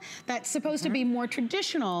continuum that's supposed to be more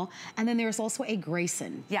traditional, and then there's also a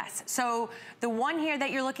Grayson. Yes, so the one here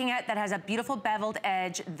that you're looking at that has a beautiful beveled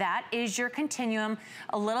edge, that is your continuum,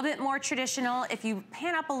 a little bit more traditional. If you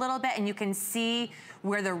pan up a little bit and you can see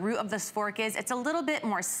where the root of this fork is, it's a little bit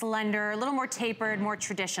more slender, a little more tapered, more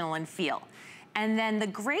traditional in feel. And then the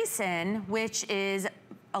Grayson, which is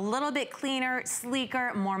a little bit cleaner,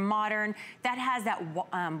 sleeker, more modern, that has that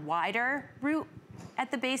wider root at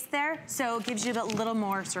the base there, so it gives you a little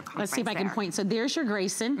more circumference. Let's see if I can point. So there's your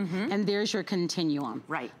Grayson, and there's your continuum.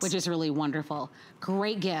 Right. Which is really wonderful.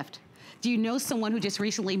 Great gift. Do you know someone who just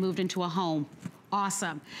recently moved into a home?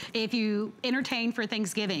 Awesome. If you entertain for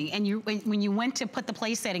Thanksgiving and when you went to put the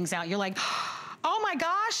place settings out, you're like, oh my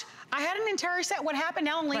gosh, I had an entire set. What happened?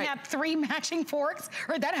 Now I only have 3 matching forks.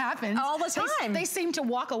 Or that happens. All the time. They seem to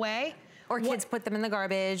walk away. Or kids put them in the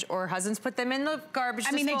garbage, or husbands put them in the garbage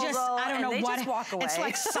disposal. They just, I don't know what. Just walk away. It's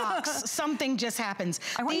like socks. Something just happens.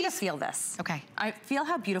 I want you to feel this. Okay. I feel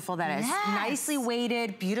how beautiful that is. Yes. Nicely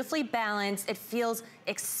weighted, beautifully balanced. It feels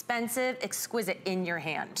expensive, exquisite in your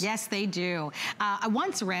hand. Yes, they do. I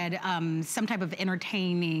once read some type of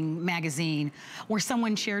entertaining magazine where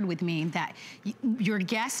someone shared with me that your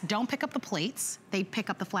guests don't pick up the plates, they pick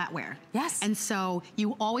up the flatware. Yes. And so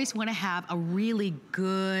you always want to have a really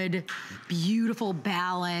good, beautiful,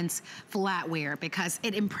 balanced flatware because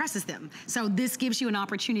it impresses them. So this gives you an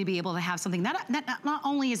opportunity to be able to have something that not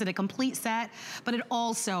only is it a complete set, but it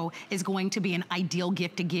also is going to be an ideal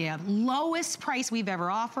gift to give. Lowest price we've ever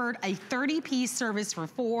offered, a 30-piece service for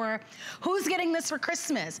 4. Who's getting this for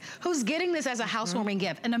Christmas? Who's getting this as a housewarming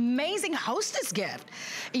gift? An amazing hostess gift.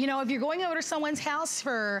 You know, if you're going over to someone's house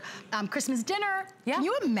for Christmas dinner, can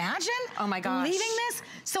you imagine? Oh my gosh. Leaving this?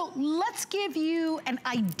 So let's give you an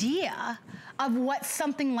idea of what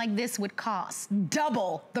something like this would cost.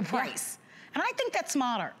 Double the price. And I think that's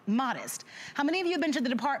modest. How many of you have been to the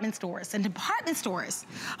department stores? And department stores,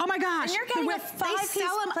 oh my gosh. And you're getting a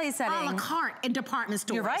 5-piece plate setting. A la carte in department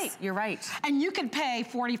stores. You're right, you're right. And you could pay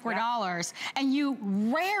 $44 and you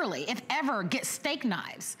rarely, if ever, get steak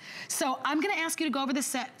knives. So I'm gonna ask you to go over the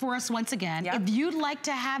set for us once again. If you'd like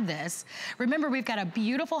to have this, remember we've got a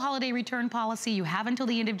beautiful holiday return policy. You have until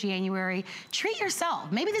the end of January. Treat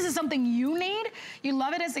yourself. Maybe this is something you need. You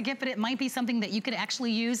love it as a gift, but it might be something that you could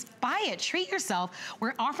actually use. Buy it, treat yourself.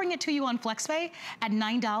 We're offering it to you on FlexPay at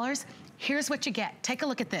 $9. Here's what you get. Take a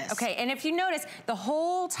look at this. Okay, and if you notice, the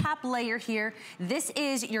whole top layer here, this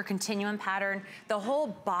is your continuum pattern. The whole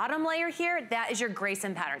bottom layer here, that is your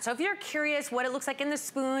Grayson pattern. So if you're curious what it looks like in the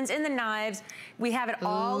spoons, in the knives, we have it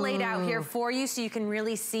all laid out here for you so you can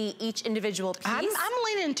really see each individual piece. I'm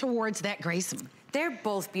leaning towards that Grayson. They're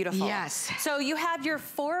both beautiful. Yes. So you have your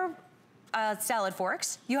 4 salad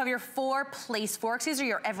forks. You have your 4 place forks. These are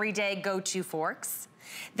your everyday go-to forks.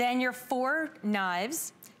 Then your 4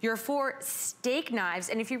 knives, your 4 steak knives.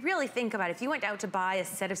 And if you really think about it, if you went out to buy a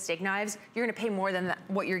set of steak knives, you're gonna pay more than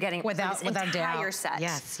what you're getting without for this entire doubt. set.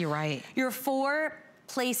 Yes, you're right. Your 4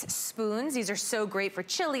 place spoons. These are so great for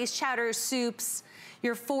chilies, chowders, soups.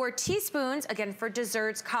 Your 4 teaspoons, again, for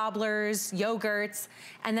desserts, cobblers, yogurts.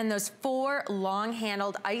 And then those 4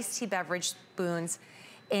 long-handled iced tea beverage spoons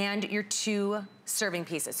and your 2 serving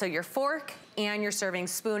pieces. So your fork and your serving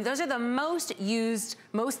spoon. Those are the most used,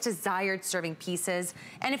 most desired serving pieces.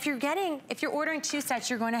 And if you're ordering 2 sets,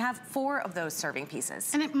 you're going to have 4 of those serving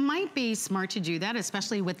pieces. And it might be smart to do that,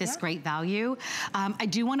 especially with this great value. I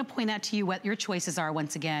do want to point out to you what your choices are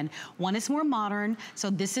once again. One is more modern, so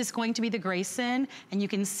this is going to be the Grayson, and you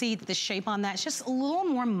can see the shape on that. It's just a little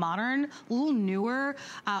more modern, a little newer,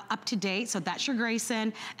 up to date, so that's your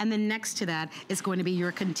Grayson. And then next to that is going to be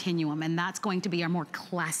your Continuum, and that's going to be our more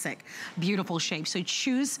classic, beautiful shape. So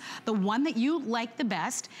choose the one that you like the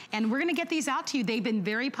best, and we're gonna get these out to you. They've been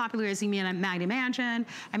very popular, as you might imagine.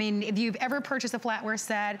 I mean, if you've ever purchased a flatware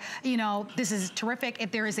set, you know, this is terrific.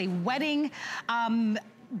 If there is a wedding,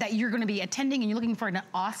 that you're gonna be attending and you're looking for an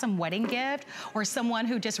awesome wedding gift, or someone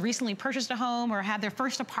who just recently purchased a home or had their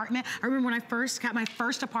first apartment. I remember when I first got my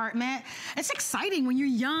first apartment. It's exciting when you're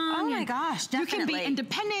young. Oh my gosh, definitely. You can be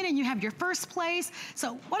independent and you have your first place.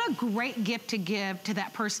 So what a great gift to give to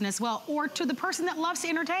that person as well, or to the person that loves to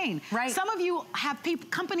entertain. Right. Some of you have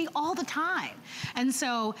company all the time. And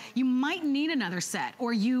so you might need another set,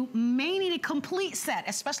 or you may need a complete set,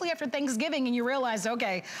 especially after Thanksgiving and you realize,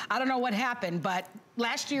 okay, I don't know what happened, but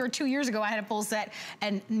last year or 2 years ago, I had a full set,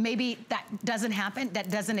 and maybe that doesn't happen, that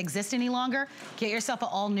doesn't exist any longer. Get yourself an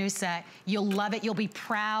all new set. You'll love it, you'll be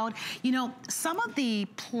proud. You know, some of the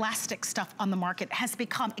plastic stuff on the market has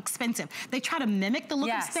become expensive. They try to mimic the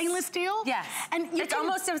look of stainless steel. Yes, and it's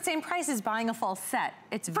almost the same price as buying a full set.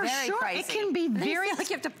 It's very pricey. It can be very, like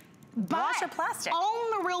you have to wash your plastic.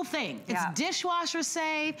 Own the real thing. It's dishwasher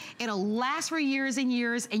safe, it'll last for years and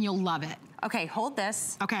years, and you'll love it. Okay, hold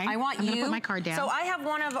this. Okay, I want I'm you. gonna put my card down. So I have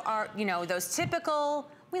one of our, you know, those typical,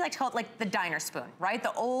 we like to call it like the diner spoon, right?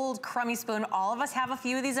 The old crummy spoon. All of us have a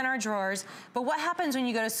few of these in our drawers. But what happens when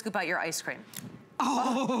you go to scoop out your ice cream?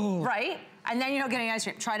 Oh. Right? And then you don't get any ice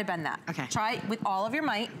cream. Try to bend that. Okay. Try it with all of your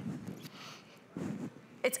might.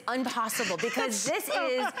 It's impossible because this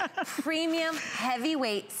is premium,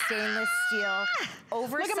 heavyweight stainless steel,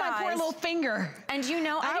 oversized. Look at my poor little finger. And you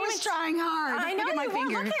know, I was trying hard. I know look at my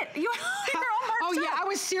finger. Look at you're all marked Oh yeah, up. I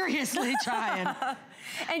was seriously trying.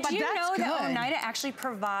 And do you know that Oneida actually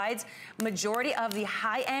provides majority of the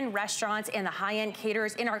high-end restaurants and the high-end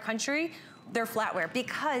caterers in our country their flatware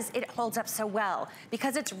because it holds up so well,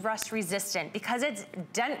 because it's rust resistant, because it's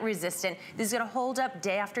dent resistant. This is gonna hold up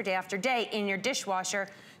day after day after day in your dishwasher.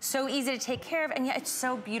 So easy to take care of, and yet it's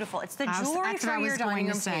so beautiful. It's the jewelry for your dining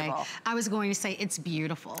room table. I was going to say it's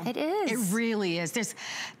beautiful. It is. It really is.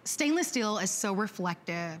 Stainless steel is so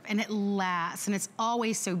reflective, and it lasts, and it's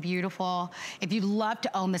always so beautiful. If you'd love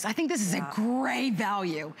to own this, I think this is a great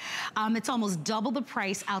value. It's almost double the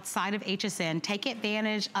price outside of HSN. Take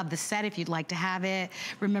advantage of the set if you'd like to have it.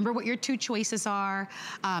 Remember what your two choices are.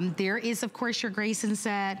 There is, of course, your Grayson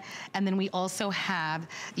set, and then we also have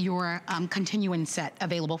your continuing set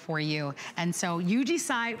available for you. And so you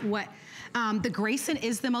decide what, the Grayson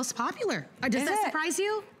is the most popular. Does that surprise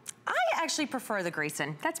you? I actually prefer the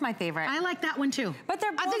Grayson. That's my favorite. I like that one too. But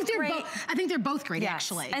they're both great. I think they're both great,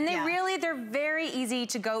 actually. And they're very easy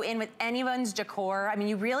to go in with anyone's decor. I mean,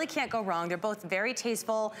 you really can't go wrong. They're both very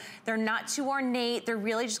tasteful. They're not too ornate. They're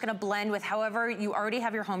really just gonna blend with however you already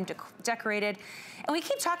have your home decorated. And we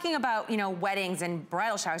keep talking about, you know, weddings and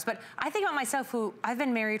bridal showers, but I think about myself, who I've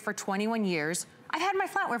been married for 21 years. I've had my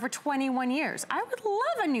flatware for 21 years. I would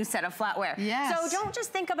love a new set of flatware. Yes. So don't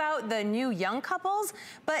just think about the new young couples,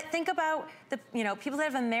 but think about the, you know, people that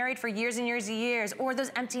have been married for years and years and years, or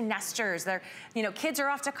those empty nesters. Their, you know, kids are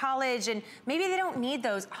off to college, and maybe they don't need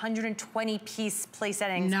those 120-piece place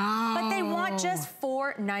settings. No. But they want just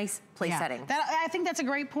 4 nice place settings. I think that's a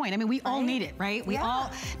great point. I mean, we all need it, right? We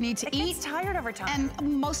all need to eat. It gets tired over time.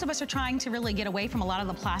 And most of us are trying to really get away from a lot of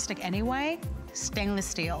the plastic anyway. Stainless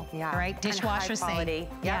steel, right? Dishwasher safe.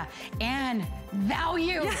 Yeah, and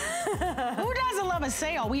value. Who doesn't love a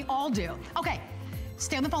sale? We all do. Okay,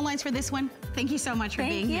 stay on the phone lines for this one. Thank you so much for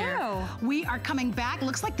being here. Thank you. We are coming back.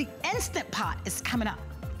 Looks like the Instant Pot is coming up.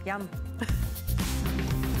 Yum.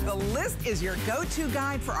 The list is your go-to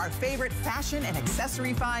guide for our favorite fashion and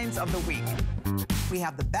accessory finds of the week. We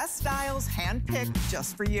have the best styles hand-picked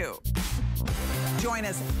just for you. Join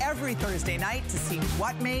us every Thursday night to see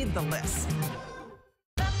what made the list.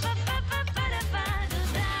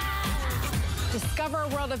 Discover a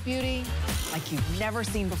world of beauty like you've never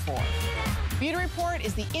seen before. Beauty Report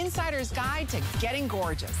is the insider's guide to getting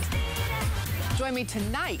gorgeous. Join me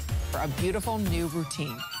tonight for a beautiful new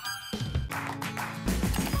routine.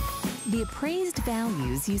 The appraised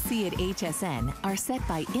values you see at HSN are set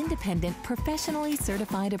by independent, professionally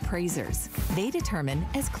certified appraisers. They determine,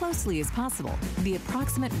 as closely as possible, the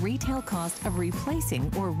approximate retail cost of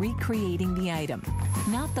replacing or recreating the item,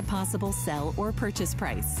 not the possible sell or purchase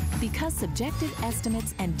price. Because subjective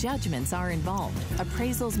estimates and judgments are involved,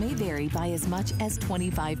 appraisals may vary by as much as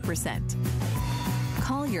 25%.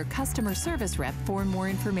 Call your customer service rep for more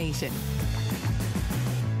information.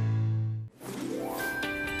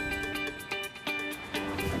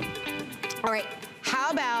 All right, how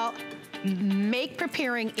about make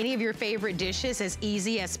preparing any of your favorite dishes as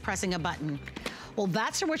easy as pressing a button? Well,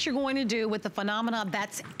 that's what you're going to do with the phenomena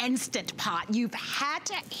that's Instant Pot. You've had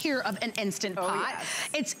to hear of an Instant Pot. Yes.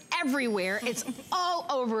 It's everywhere. It's all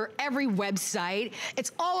over every website.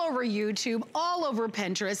 It's all over YouTube, all over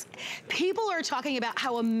Pinterest. People are talking about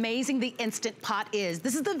how amazing the Instant Pot is.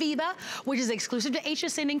 This is the Viva, which is exclusive to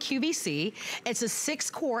HSN and QVC. It's a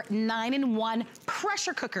 6-quart, 9-in-1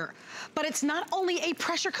 pressure cooker. But it's not only a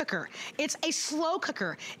pressure cooker, it's a slow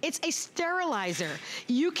cooker. It's a sterilizer.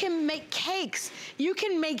 You can make cakes. You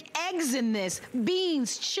can make eggs in this,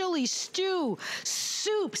 beans, chili, stew,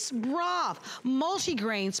 soups, broth,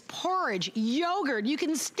 multigrains, porridge, yogurt. You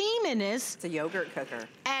can steam in this. It's a yogurt cooker.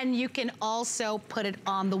 And you can also put it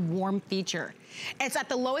on the warm feature. It's at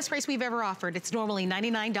the lowest price we've ever offered. It's normally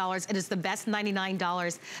 $99. It is the best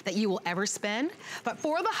 $99 that you will ever spend. But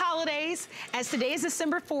for the holidays, as today is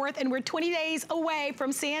December 4th and we're 20 days away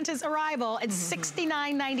from Santa's arrival, it's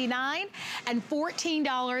 $69.99 and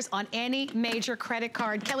 $14 on any major credit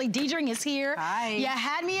card. Kelly Diedring is here. Hi. You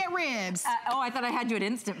had me at ribs. Oh, I thought I had you at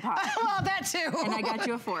Instant Pot. Well, that too. And I got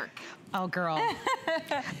you a fork. Oh, girl.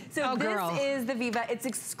 So this is the Viva. It's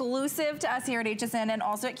exclusive to us here at HSN and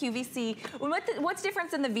also at QVC. What's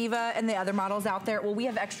different than the Viva and the other models out there? Well, we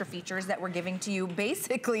have extra features that we're giving to you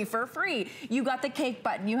basically for free. You got the cake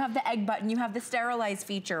button, you have the egg button, you have the sterilize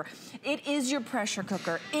feature. It is your pressure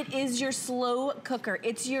cooker. It is your slow cooker.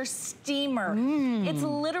 It's your steamer. It's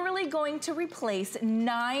literally going to replace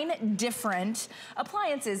 9 different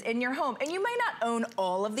appliances in your home. And you may not own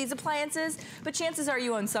all of these appliances, but chances are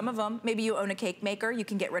you own some of them. Maybe you own a cake maker, you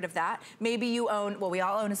can get rid of that. Maybe you own, well, we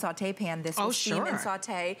all own a saute pan. This will steam and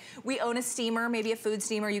saute. We own a steamer, maybe a food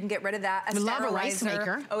steamer, you can get rid of that. A we love a rice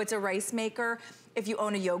maker. Oh, it's a rice maker. If you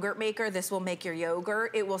own a yogurt maker, this will make your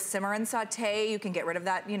yogurt. It will simmer and saute. You can get rid of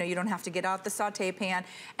that. You know, you don't have to get out the saute pan.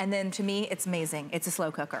 And then to me, it's amazing. It's a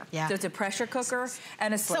slow cooker. Yeah. So it's a pressure cooker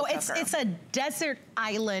and a slow cooker. So it's a desert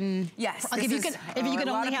island. Yes. Like if you could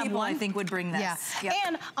only have one, I think would bring this. Yeah. Yep.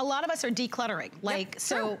 And a lot of us are decluttering. Like,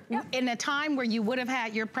 in a time where you would have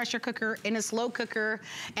had your pressure cooker and a slow cooker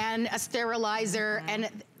and a sterilizer and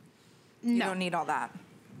you don't need all that.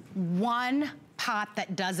 One pot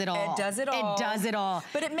that does it all. It does it all. It does it all.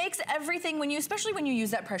 But it makes everything, especially when you use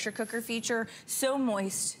that pressure cooker feature, so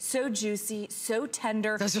moist, so juicy, so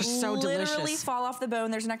tender. Those are so delicious. Literally fall off the bone.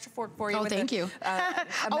 There's an extra fork for you. Oh, thank you.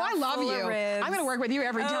 I love you. I'm going to work with you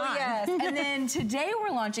every time. Oh, yes. And then today we're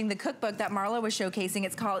launching the cookbook that Marla was showcasing.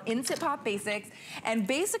 It's called Instant Pot Basics. And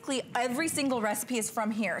basically every single recipe is from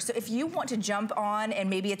here. So if you want to jump on and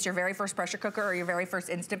maybe it's your very first pressure cooker or your very first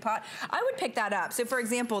Instant Pot, I would pick that up. So for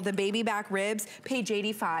example, the baby back ribs, page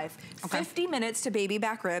 85. 50 minutes to baby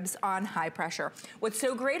back ribs on high pressure. What's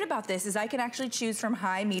so great about this is I can actually choose from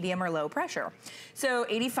high, medium, or low pressure. So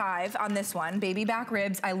 85 on this one, baby back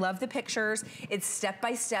ribs. I love the pictures. It's step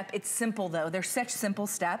by step. It's simple though. They're such simple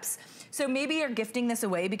steps. So maybe you're gifting this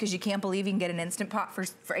away because you can't believe you can get an Instant Pot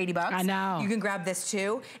for 80 bucks. I know. You can grab this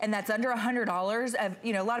too. And that's under $100 of,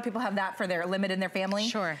 a lot of people have that for their limit in their family.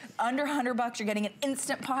 Sure. Under $100, you're getting an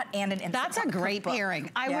Instant Pot and an Instant Pot. That's a great pairing.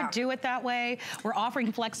 I would do it that way. We're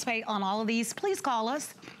offering FlexPay on all of these. Please call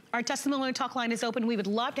us. Our testimonial talk line is open. We would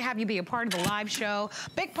love to have you be a part of the live show.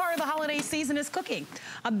 Big part of the holiday season is cooking.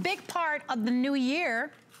 A big part of the new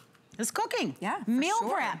year is cooking. Yeah, meal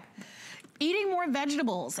prep. Eating more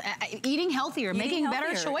vegetables, eating healthier, making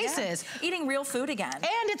better choices. Yeah. Eating real food again.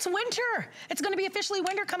 And it's winter. It's gonna be officially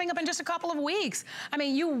winter coming up in just a couple of weeks. I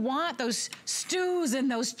mean, you want those stews and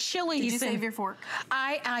those chilies. Did you save your fork?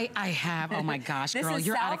 I have, oh my gosh, girl,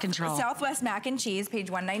 you're out of control. Southwest Mac and Cheese, page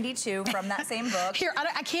 192 from that same book. Here,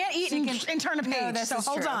 I can't eat and turn a page, so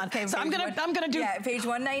hold on. Okay, so I'm gonna do. Yeah, page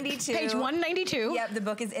 192. Page 192. Yep, the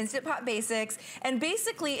book is Instant Pot Basics. And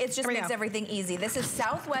basically, it just makes everything easy. This is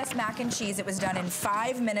Southwest Mac and Cheese. It was done in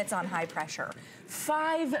 5 minutes on high pressure.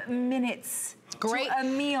 5 minutes. Great, to a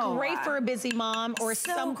meal. Great for a busy mom or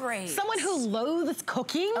someone who loathes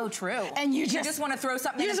cooking. Oh, true. And you just want to throw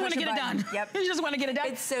something. You just want to get it done. Yep. You just want to get it done.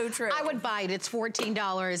 It's so true. I would buy it. It's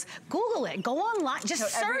 $14. Google it. Go online. Just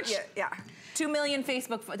search. 2 million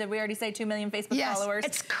Facebook. Did we already say 2 million Facebook followers?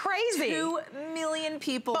 It's crazy. 2 million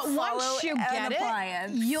people follow once you get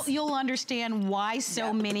it, you'll understand why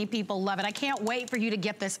so many people love it. I can't wait for you to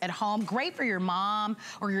get this at home. Great for your mom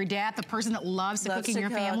or your dad, the person that loves to cook in your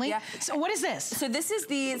family. Yeah. So what is this? So this is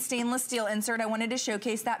the stainless steel insert. I wanted to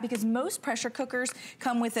showcase that because most pressure cookers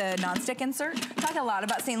come with a nonstick insert. Talked a lot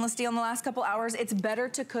about stainless steel in the last couple hours. It's better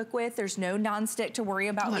to cook with. There's no nonstick to worry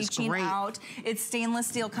about leaching out. It's stainless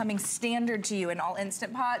steel coming standard to you in all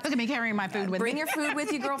Instant Pots. Look at me carrying my food with me. Bring your food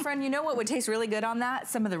with you, girlfriend. You know what would taste really good on that?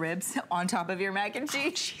 Some of the ribs on top of your mac and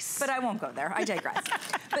cheese. But I won't go there. I digress.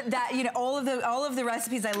 But that, all of the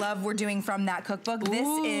recipes I love we're doing from that cookbook. This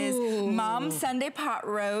is Mom's Sunday Pot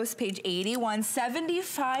Roast, page 81,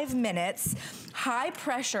 75 minutes, high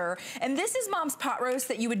pressure. And this is Mom's pot roast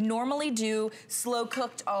that you would normally do slow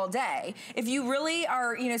cooked all day. If you really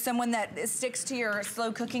are, someone that sticks to your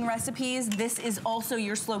slow cooking recipes, this is also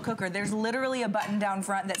your slow cooker. There's literally a button down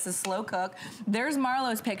front that says slow cook. There's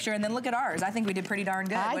Marlo's picture, and then look at ours. I think we did pretty darn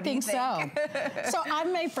good. I think so. So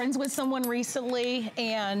I've made friends with someone recently,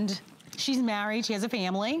 and she's married, she has a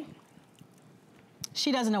family.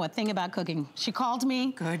 She doesn't know a thing about cooking. She called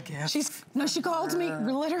me. Good gift. She called me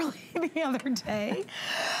literally the other day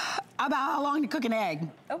about how long to cook an egg.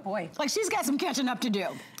 Oh boy. Like she's got some catching up to do,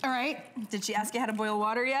 all right? Did she ask you how to boil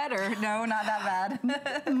water yet, or no, not that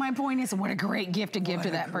bad? My point is, what a great gift to give to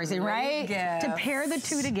that person, right? Gift. To pair the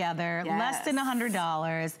two together, less than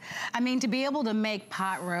 $100. I mean, to be able to make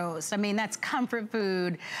pot roast, I mean, that's comfort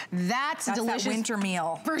food. That's delicious. That winter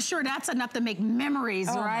meal. For sure, that's enough to make memories,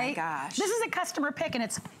 right? Oh my gosh. This is a customer pick, and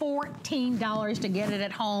it's $14 to get it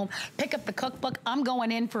at home. Pick up the cookbook. I'm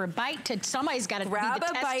going in for a bite. Somebody's got to be the tester.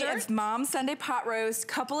 Grab a bite of Mom's Sunday Pot Roast.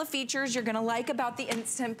 Couple of features you're gonna like about the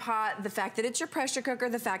Instant Pot: the fact that it's your pressure cooker,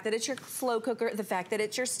 the fact that it's your slow cooker, the fact that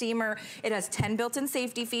it's your steamer. It has 10 built-in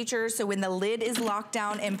safety features, so when the lid is locked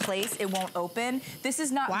down in place, it won't open. This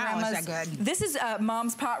is not Grandma's. Is that good? This is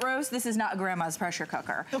Mom's Pot Roast. This is not Grandma's pressure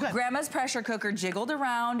cooker. Okay. Grandma's pressure cooker jiggled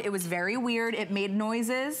around. It was very weird. It made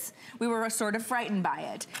noises. We were sort of frightened by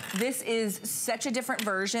it. This is such a different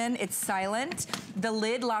version. It's silent. The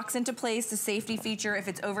lid locks into place, the safety feature. If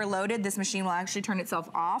it's overloaded, overloaded, this machine will actually turn itself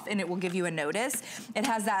off and it will give you a notice. It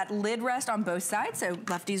has that lid rest on both sides, so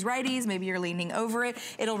lefties, righties, maybe you're leaning over it.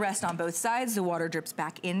 It'll rest on both sides. The water drips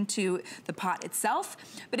back into the pot itself.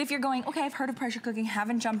 But if you're going, okay, I've heard of pressure cooking,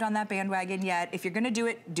 haven't jumped on that bandwagon yet. If you're gonna do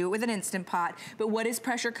it with an Instant Pot. But what is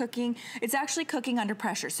pressure cooking? It's actually cooking under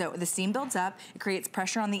pressure. So the steam builds up, it creates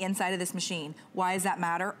pressure on the inside of this machine. Why does that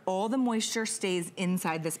matter? All the moisture stays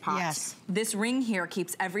inside this pot. Yes. This ring here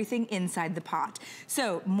keeps everything inside the pot.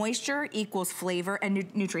 So moisture equals flavor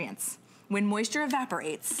and nutrients. When moisture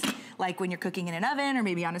evaporates, like when you're cooking in an oven or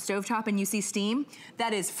maybe on a stovetop and you see steam,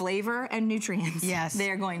 that is flavor and nutrients. Yes. They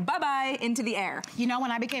are going bye-bye into the air. You know, when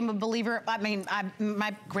I became a believer, I mean,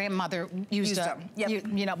 my grandmother used them. Yep.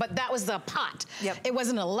 you know, but that was the pot. Yep. It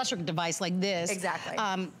wasn't an electric device like this. Exactly.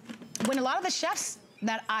 When a lot of the chefs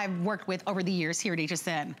that I've worked with over the years here at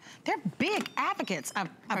HSN, they're big advocates of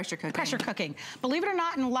pressure cooking. Believe it or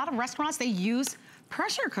not, in a lot of restaurants, they use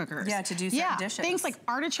pressure cookers. Yeah, to do certain dishes. Things like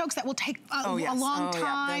artichokes that will take a long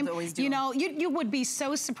time. Yeah, always do you know, you would be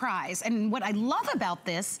so surprised. And what I love about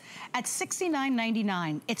this, at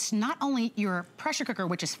 $69.99, it's not only your pressure cooker,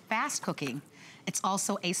 which is fast cooking, it's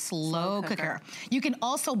also a slow cooker. You can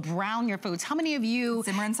also brown your foods. How many of you...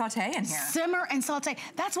 Simmer and saute in here. Simmer and saute.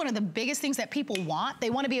 That's one of the biggest things that people want. They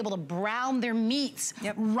want to be able to brown their meats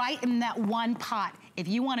right in that one pot. If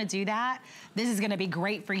you want to do that, this is going to be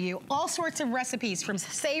great for you. All sorts of recipes, from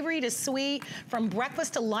savory to sweet, from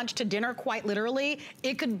breakfast to lunch to dinner, quite literally.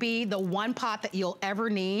 It could be the one pot that you'll ever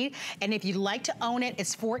need. And if you'd like to own it,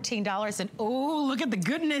 it's $14. And oh, look at the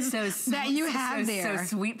goodness that you have there.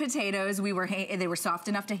 So sweet potatoes, they were soft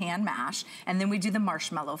enough to hand mash. And then we do the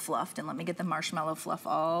marshmallow fluff. And let me get the marshmallow fluff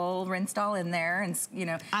all rinsed all in there. And, you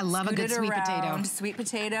know, I love a good sweet potato. Sweet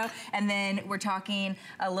potato. And then we're talking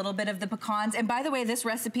a little bit of the pecans. And by the way, this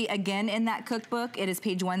recipe, again, in that cookbook, it is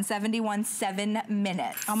page 171, 7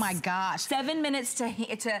 minutes. Oh my gosh. 7 minutes to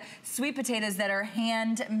sweet potatoes that are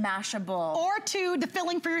hand mashable. Or to the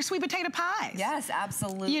filling for your sweet potato pies. Yes,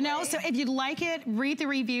 absolutely. You know, so if you'd like it, read the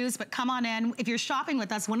reviews, but come on in. If you're shopping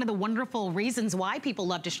with us, one of the wonderful reasons why people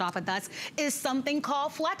love to shop with us is something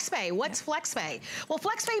called FlexPay. What's FlexPay? Well,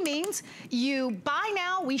 FlexPay means you buy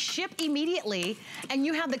now, we ship immediately, and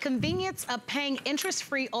you have the convenience of paying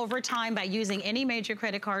interest-free over time by using any major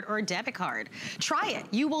credit card or debit card. Try it,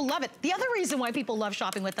 you will love it. The other reason why people love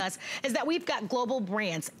shopping with us is that we've got global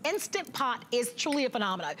brands. Instant Pot is truly a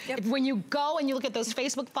phenomenon. When you go and you look at those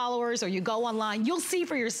Facebook followers or you go online, you'll see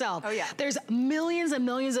for yourself. There's millions and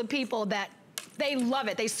millions of people that they love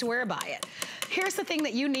it, they swear by it. Here's the thing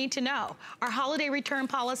that you need to know. Our holiday return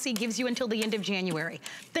policy gives you until the end of January.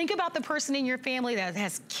 Think about the person in your family that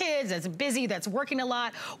has kids, that's busy, that's working a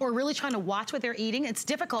lot, or really trying to watch what they're eating. It's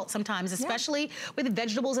difficult sometimes, especially with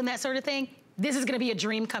vegetables and that sort of thing. This is gonna be a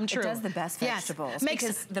dream come true. It does the best vegetables.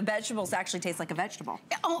 Because the vegetables actually taste like a vegetable.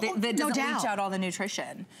 That doesn't leach out all the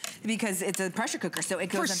nutrition because it's a pressure cooker, so it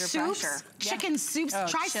goes under pressure. Chicken soups,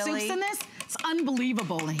 try soups in this. It's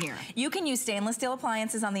unbelievable in here. You can use stainless steel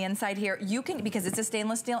appliances on the inside here. You can, because it's a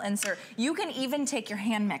stainless steel insert, you can even take your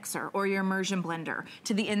hand mixer or your immersion blender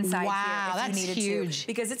to the inside here if you needed to.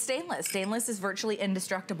 Because it's stainless. Stainless is virtually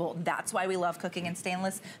indestructible. That's why we love cooking in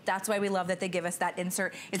stainless. That's why we love that they give us that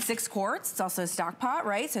insert. It's 6 quarts. It's also a stock pot,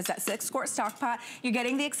 right? So it's that 6-quart stock pot. You're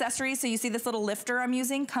getting the accessories. So you see this little lifter I'm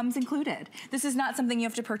using comes included. This is not something you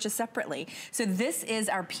have to purchase separately. So this is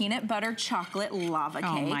our peanut butter chocolate lava cake.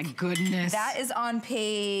 Oh my goodness. That is on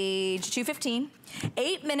page 215.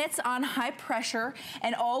 8 minutes on high pressure,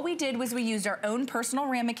 and all we did was we used our own personal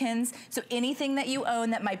ramekins, so anything that you own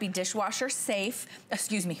that might be dishwasher safe,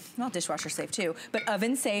 excuse me, well, dishwasher safe too, but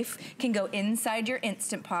oven safe, can go inside your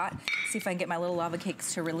Instant Pot. See if I can get my little lava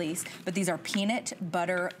cakes to release, but these are peanut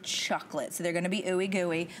butter chocolate, so they're gonna be ooey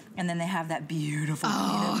gooey, and then they have that beautiful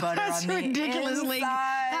peanut butter on the inside.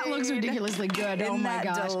 That looks ridiculously good. Isn't oh my that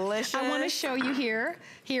gosh. delicious? I wanna show you here.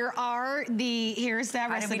 Here's that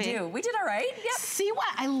recipe. How did we do? We did all right. Yep. See what?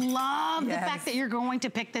 I love the fact that you're going to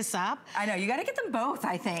pick this up. I know, you gotta get them both,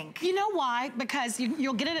 I think. You know why? Because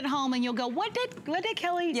you'll get it at home and you'll go, what did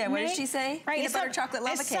Kelly what did she say? Right? Peanut butter chocolate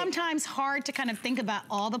lava cake. It's sometimes hard to kind of think about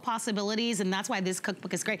all the possibilities, and that's why this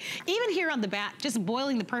cookbook is great. Even here on the back, just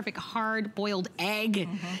boiling the perfect hard-boiled egg.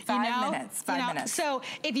 5 minutes, 5 minutes. So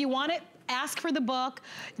if you want it ask for the book.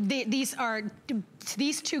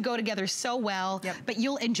 These two go together so well, but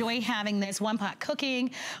you'll enjoy having this one-pot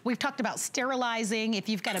cooking. We've talked about sterilizing. If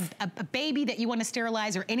you've got a baby that you want to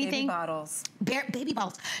sterilize or anything. Baby bottles. Baby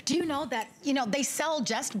bottles. Do you know that, they sell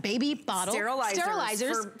just baby bottle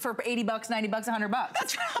sterilizers for $80, $90, $100.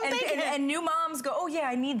 That's what I'm thinking. And new moms go, oh yeah,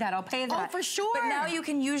 I need that, I'll pay that. Oh, for sure. But now you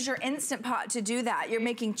can use your Instant Pot to do that. You're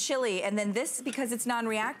making chili, and then this, because it's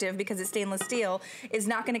non-reactive, because it's stainless steel, is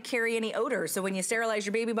not gonna carry any odor. So when you sterilize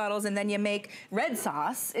your baby bottles and then you make red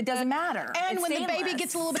sauce, it doesn't matter. And it's when stainless. the baby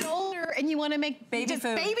gets a little bit older and you wanna make baby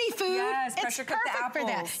food, yes, pressure cook the apples. For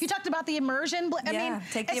that. You talked about the immersion. I mean,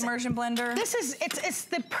 take the immersion blender. It's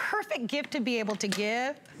the perfect gift to be able to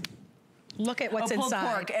give. Look at what's pulled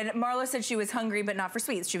inside. Pork. And Marla said she was hungry, but not for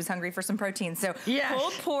sweets. She was hungry for some protein. So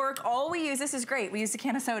pulled pork, all we use, this is great. We used a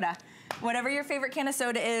can of soda. Whatever your favorite can of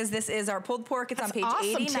soda is, this is our pulled pork. It's on page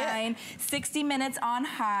 89. 60 minutes on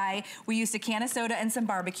high. We used a can of soda and some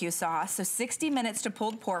barbecue sauce. So 60 minutes to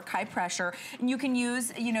pulled pork, high pressure. And you can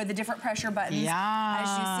use, the different pressure buttons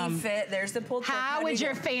as you see fit. There's the pulled pork. How would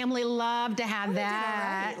your family love to have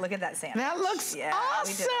that? Look at that sandwich. That looks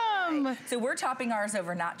awesome. Right. So we're topping ours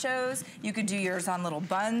over nachos. You could do yours on little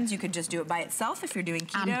buns. You could just do it by itself if you're doing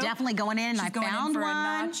keto. I'm definitely going in. I found one.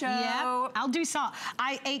 A nacho. Yep. I'll do salt.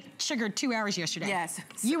 I ate sugar 2 hours yesterday. Yes.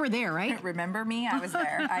 You were there, right? Remember me? I was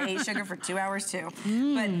there. I ate sugar for 2 hours too.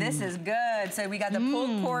 But this is good. So we got the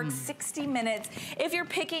pulled pork, 60 minutes. If you're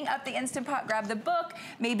picking up the Instant Pot, grab the book.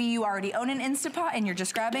 Maybe you already own an Instant Pot and you're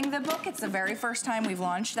just grabbing the book. It's the very first time we've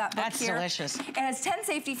launched that book here. That's delicious. It has 10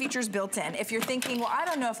 safety features built in. If you're thinking, well, I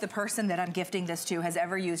don't know if the person that I'm gifting this to has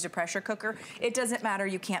ever used a pressure cooker, it doesn't matter.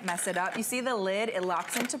 You can't mess it up. You see the lid, it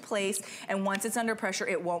locks into place, and once it's under pressure,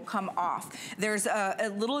 it won't come off. There's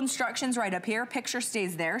little instructions right up here. Picture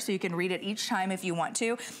stays there, so you can read it each time if you want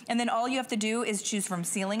to. And then all you have to do is choose from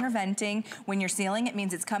sealing or venting. When you're sealing, it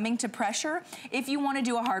means it's coming to pressure. If you want to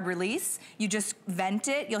do a hard release, you just vent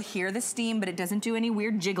it. You'll hear the steam, but it doesn't do any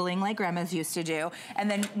weird jiggling like grandmas used to do. And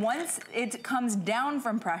then once it comes down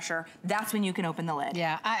from pressure, that's when you can open the lid.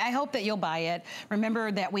 Yeah, I hope that you'll buy it.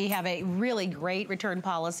 Remember that we have a really great return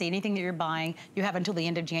policy. Anything that you're buying, you have until the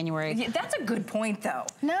end of January. Yeah, that's a good point, though.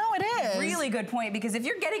 No, it is. Really good point, because if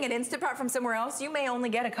you're getting an Instant Pot from somewhere else, you may only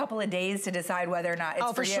get a couple of days to decide whether or not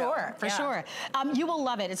it's for you. For sure. You will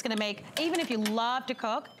love it. It's going to make, even if you love to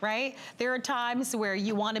cook, right? There are times where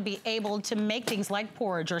you want to be able to make things like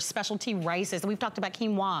porridge or specialty rices. We've talked about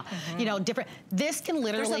quinoa, different. This can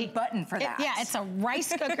literally. There's a button for that. Yeah, it's a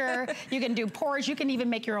rice cooker. You can do porridge. You can even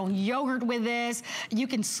make your own yogurt with this. You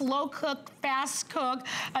can slow cook, fast cook.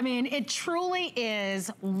 I mean, it truly is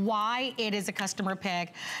why it is a customer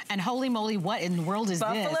pick. And holy moly, what in the world is this?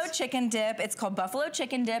 Buffalo chicken dip. It's called Buffalo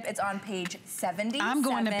Chicken Dip. It's on page 77. I'm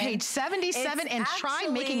going to page 77 and try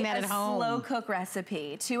making that at home. Slow cook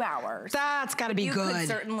recipe, 2 hours. That's got to be good. You could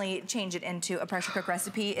certainly change it into a pressure cook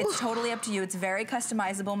recipe. It's totally up to you. It's a very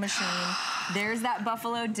customizable machine. There's that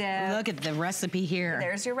buffalo dip. Look at the recipe here.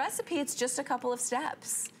 There's your recipe. It's just a couple of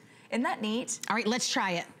steps. Isn't that neat? All right, let's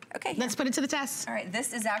try it. Okay. Let's put it to the test. All right,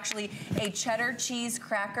 this is actually a cheddar cheese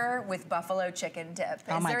cracker with buffalo chicken dip.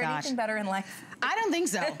 Oh my gosh. Is there anything better in life? I don't think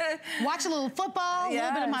so. Watch a little football, a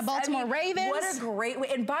little bit of my Baltimore Ravens. What a great way.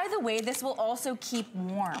 And by the way, this will also keep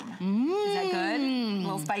warm. Is that good? A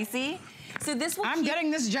little spicy? So this will I'm getting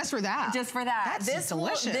this just for that. Just for that. That's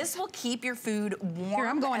delicious. This will keep your food warm. Here,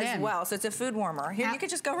 I'm going as well. So it's a food warmer. Here, you could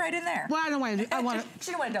just go right in there. Well, I don't want to. I want to.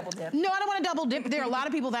 She don't want to double dip. No, I don't want to double dip. There are a lot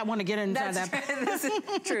of people that want to get inside that. This is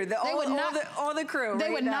true. All the crew. They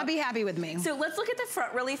would not be happy with me. So let's look at the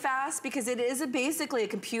front really fast, because it is basically a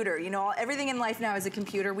computer. You know, everything in life now is a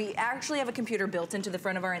computer. We actually have a computer built into the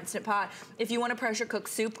front of our Instant Pot. If you want to pressure cook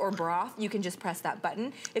soup or broth, you can just press that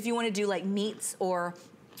button. If you want to do like meats or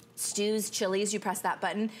stews, chilies, you press that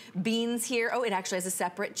button. Beans here, it actually has a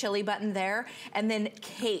separate chili button there. And then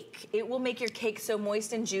cake. It will make your cake so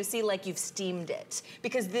moist and juicy like you've steamed it,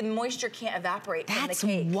 because the moisture can't evaporate from the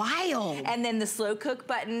cake. That's wild. And then the slow cook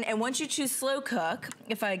button, and once you choose slow cook,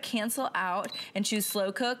 if I cancel out and choose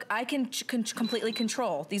slow cook, I can completely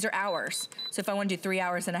control. These are hours. So if I want to do 3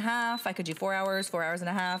 hours and a half, I could do 4 hours, 4 hours and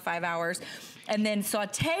a half, 5 hours. And then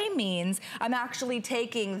saute means I'm actually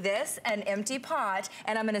taking this, an empty pot,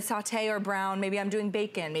 and I'm gonna saute or brown. Maybe I'm doing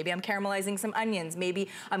bacon. Maybe I'm caramelizing some onions. Maybe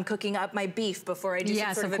I'm cooking up my beef before I do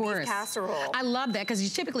some sort of a beef casserole. I love that,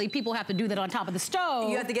 because typically people have to do that on top of the stove.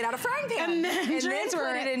 You have to get out a frying pan and then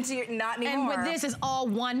put it into your, not anymore. And with this is all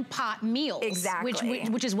one pot meals. Exactly.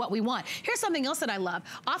 Which is what we want. Here's something else that I love.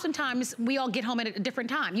 Oftentimes we all get home at a different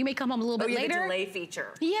time. You may come home a little bit later. The delay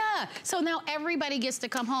feature. Yeah. So now everybody gets to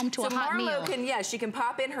come home to a hot meal. she can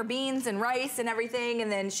pop in her beans and rice and everything,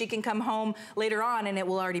 and then she can come home later on and it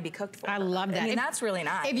will already be cooked for her. I love that. I mean, that's really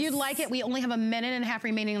nice. If you'd like it, we only have a minute and a half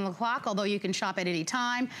remaining on the clock, although you can shop at any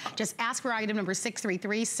time. Just ask for item number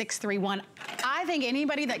 633-631. I think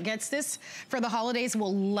anybody that gets this for the holidays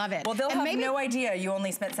will love it. Well, they'll have no idea you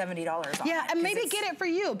only spent $70 on it. Yeah, and maybe get it for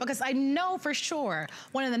you, because I know for sure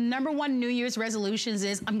one of the #1 New Year's resolutions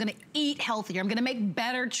is I'm gonna eat healthier. I'm gonna make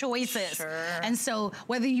better choices. Sure. And so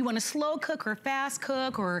whether you wanna slow cook or fast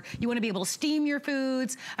cook, or you wanna be able to steam your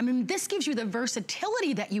foods, I mean, this gives you the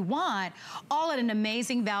versatility that you want, all at an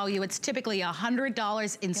amazing value. It's typically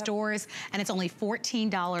 $100 in stores, and it's only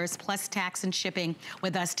 $14 plus tax and shipping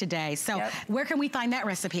with us today. So where can we find that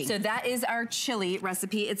recipe? So that is our chili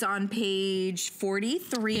recipe. It's on page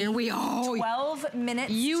 43. Here we are. 12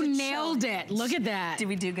 minutes. You nailed it. Look at that. Did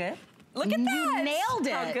we do good? Look at that. You nailed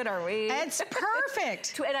it. How good are we? It's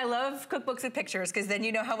perfect. And I love cookbooks with pictures, because then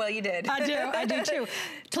you know how well you did. I do too.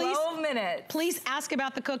 Please, 12 minutes. Please ask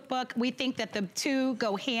about the cookbook. We think that the two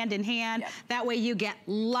go hand in hand. That way you get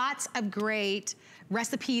lots of great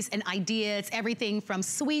recipes and ideas, everything from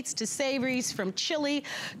sweets to savories, from chili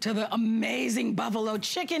to the amazing buffalo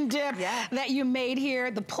chicken dip that you made here,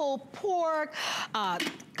 the pulled pork.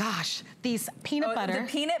 Gosh, these peanut butter. The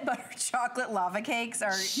peanut butter chocolate lava cakes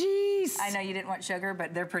are, jeez. I know you didn't want sugar,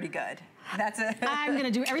 but they're pretty good. I'm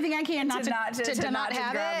gonna do everything I can not to not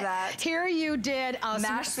have it. That. Here you did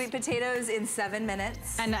mashed sweet potatoes in 7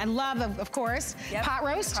 minutes. And I love, of course, pot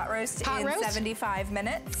roast. Pot roast in 75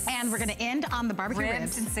 minutes. And we're gonna end on the barbecue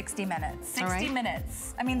ribs. in 60 minutes. 60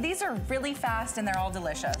 minutes. I mean, these are really fast and they're all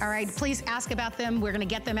delicious. All right, please ask about them. We're gonna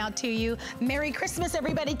get them out to you. Merry Christmas,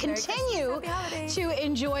 everybody. Continue to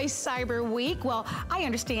enjoy Cyber Week. Well, I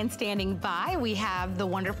understand standing by, we have the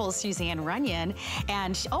wonderful Suzanne Runyon.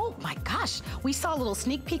 And oh my gosh, we saw a little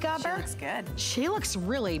sneak peek of her. She looks good. She looks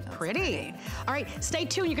really pretty. All right, stay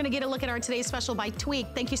tuned. You're gonna get a look at our today's special by Tweak.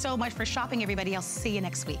 Thank you so much for shopping, everybody. I'll see you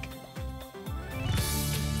next week.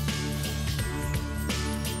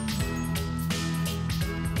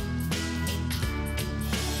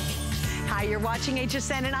 Hi, you're watching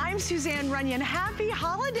HSN, and I'm Suzanne Runyon. Happy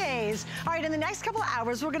holidays. All right, in the next couple of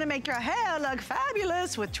hours, we're gonna make your hair look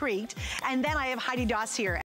fabulous with Treat. And then I have Heidi Doss here.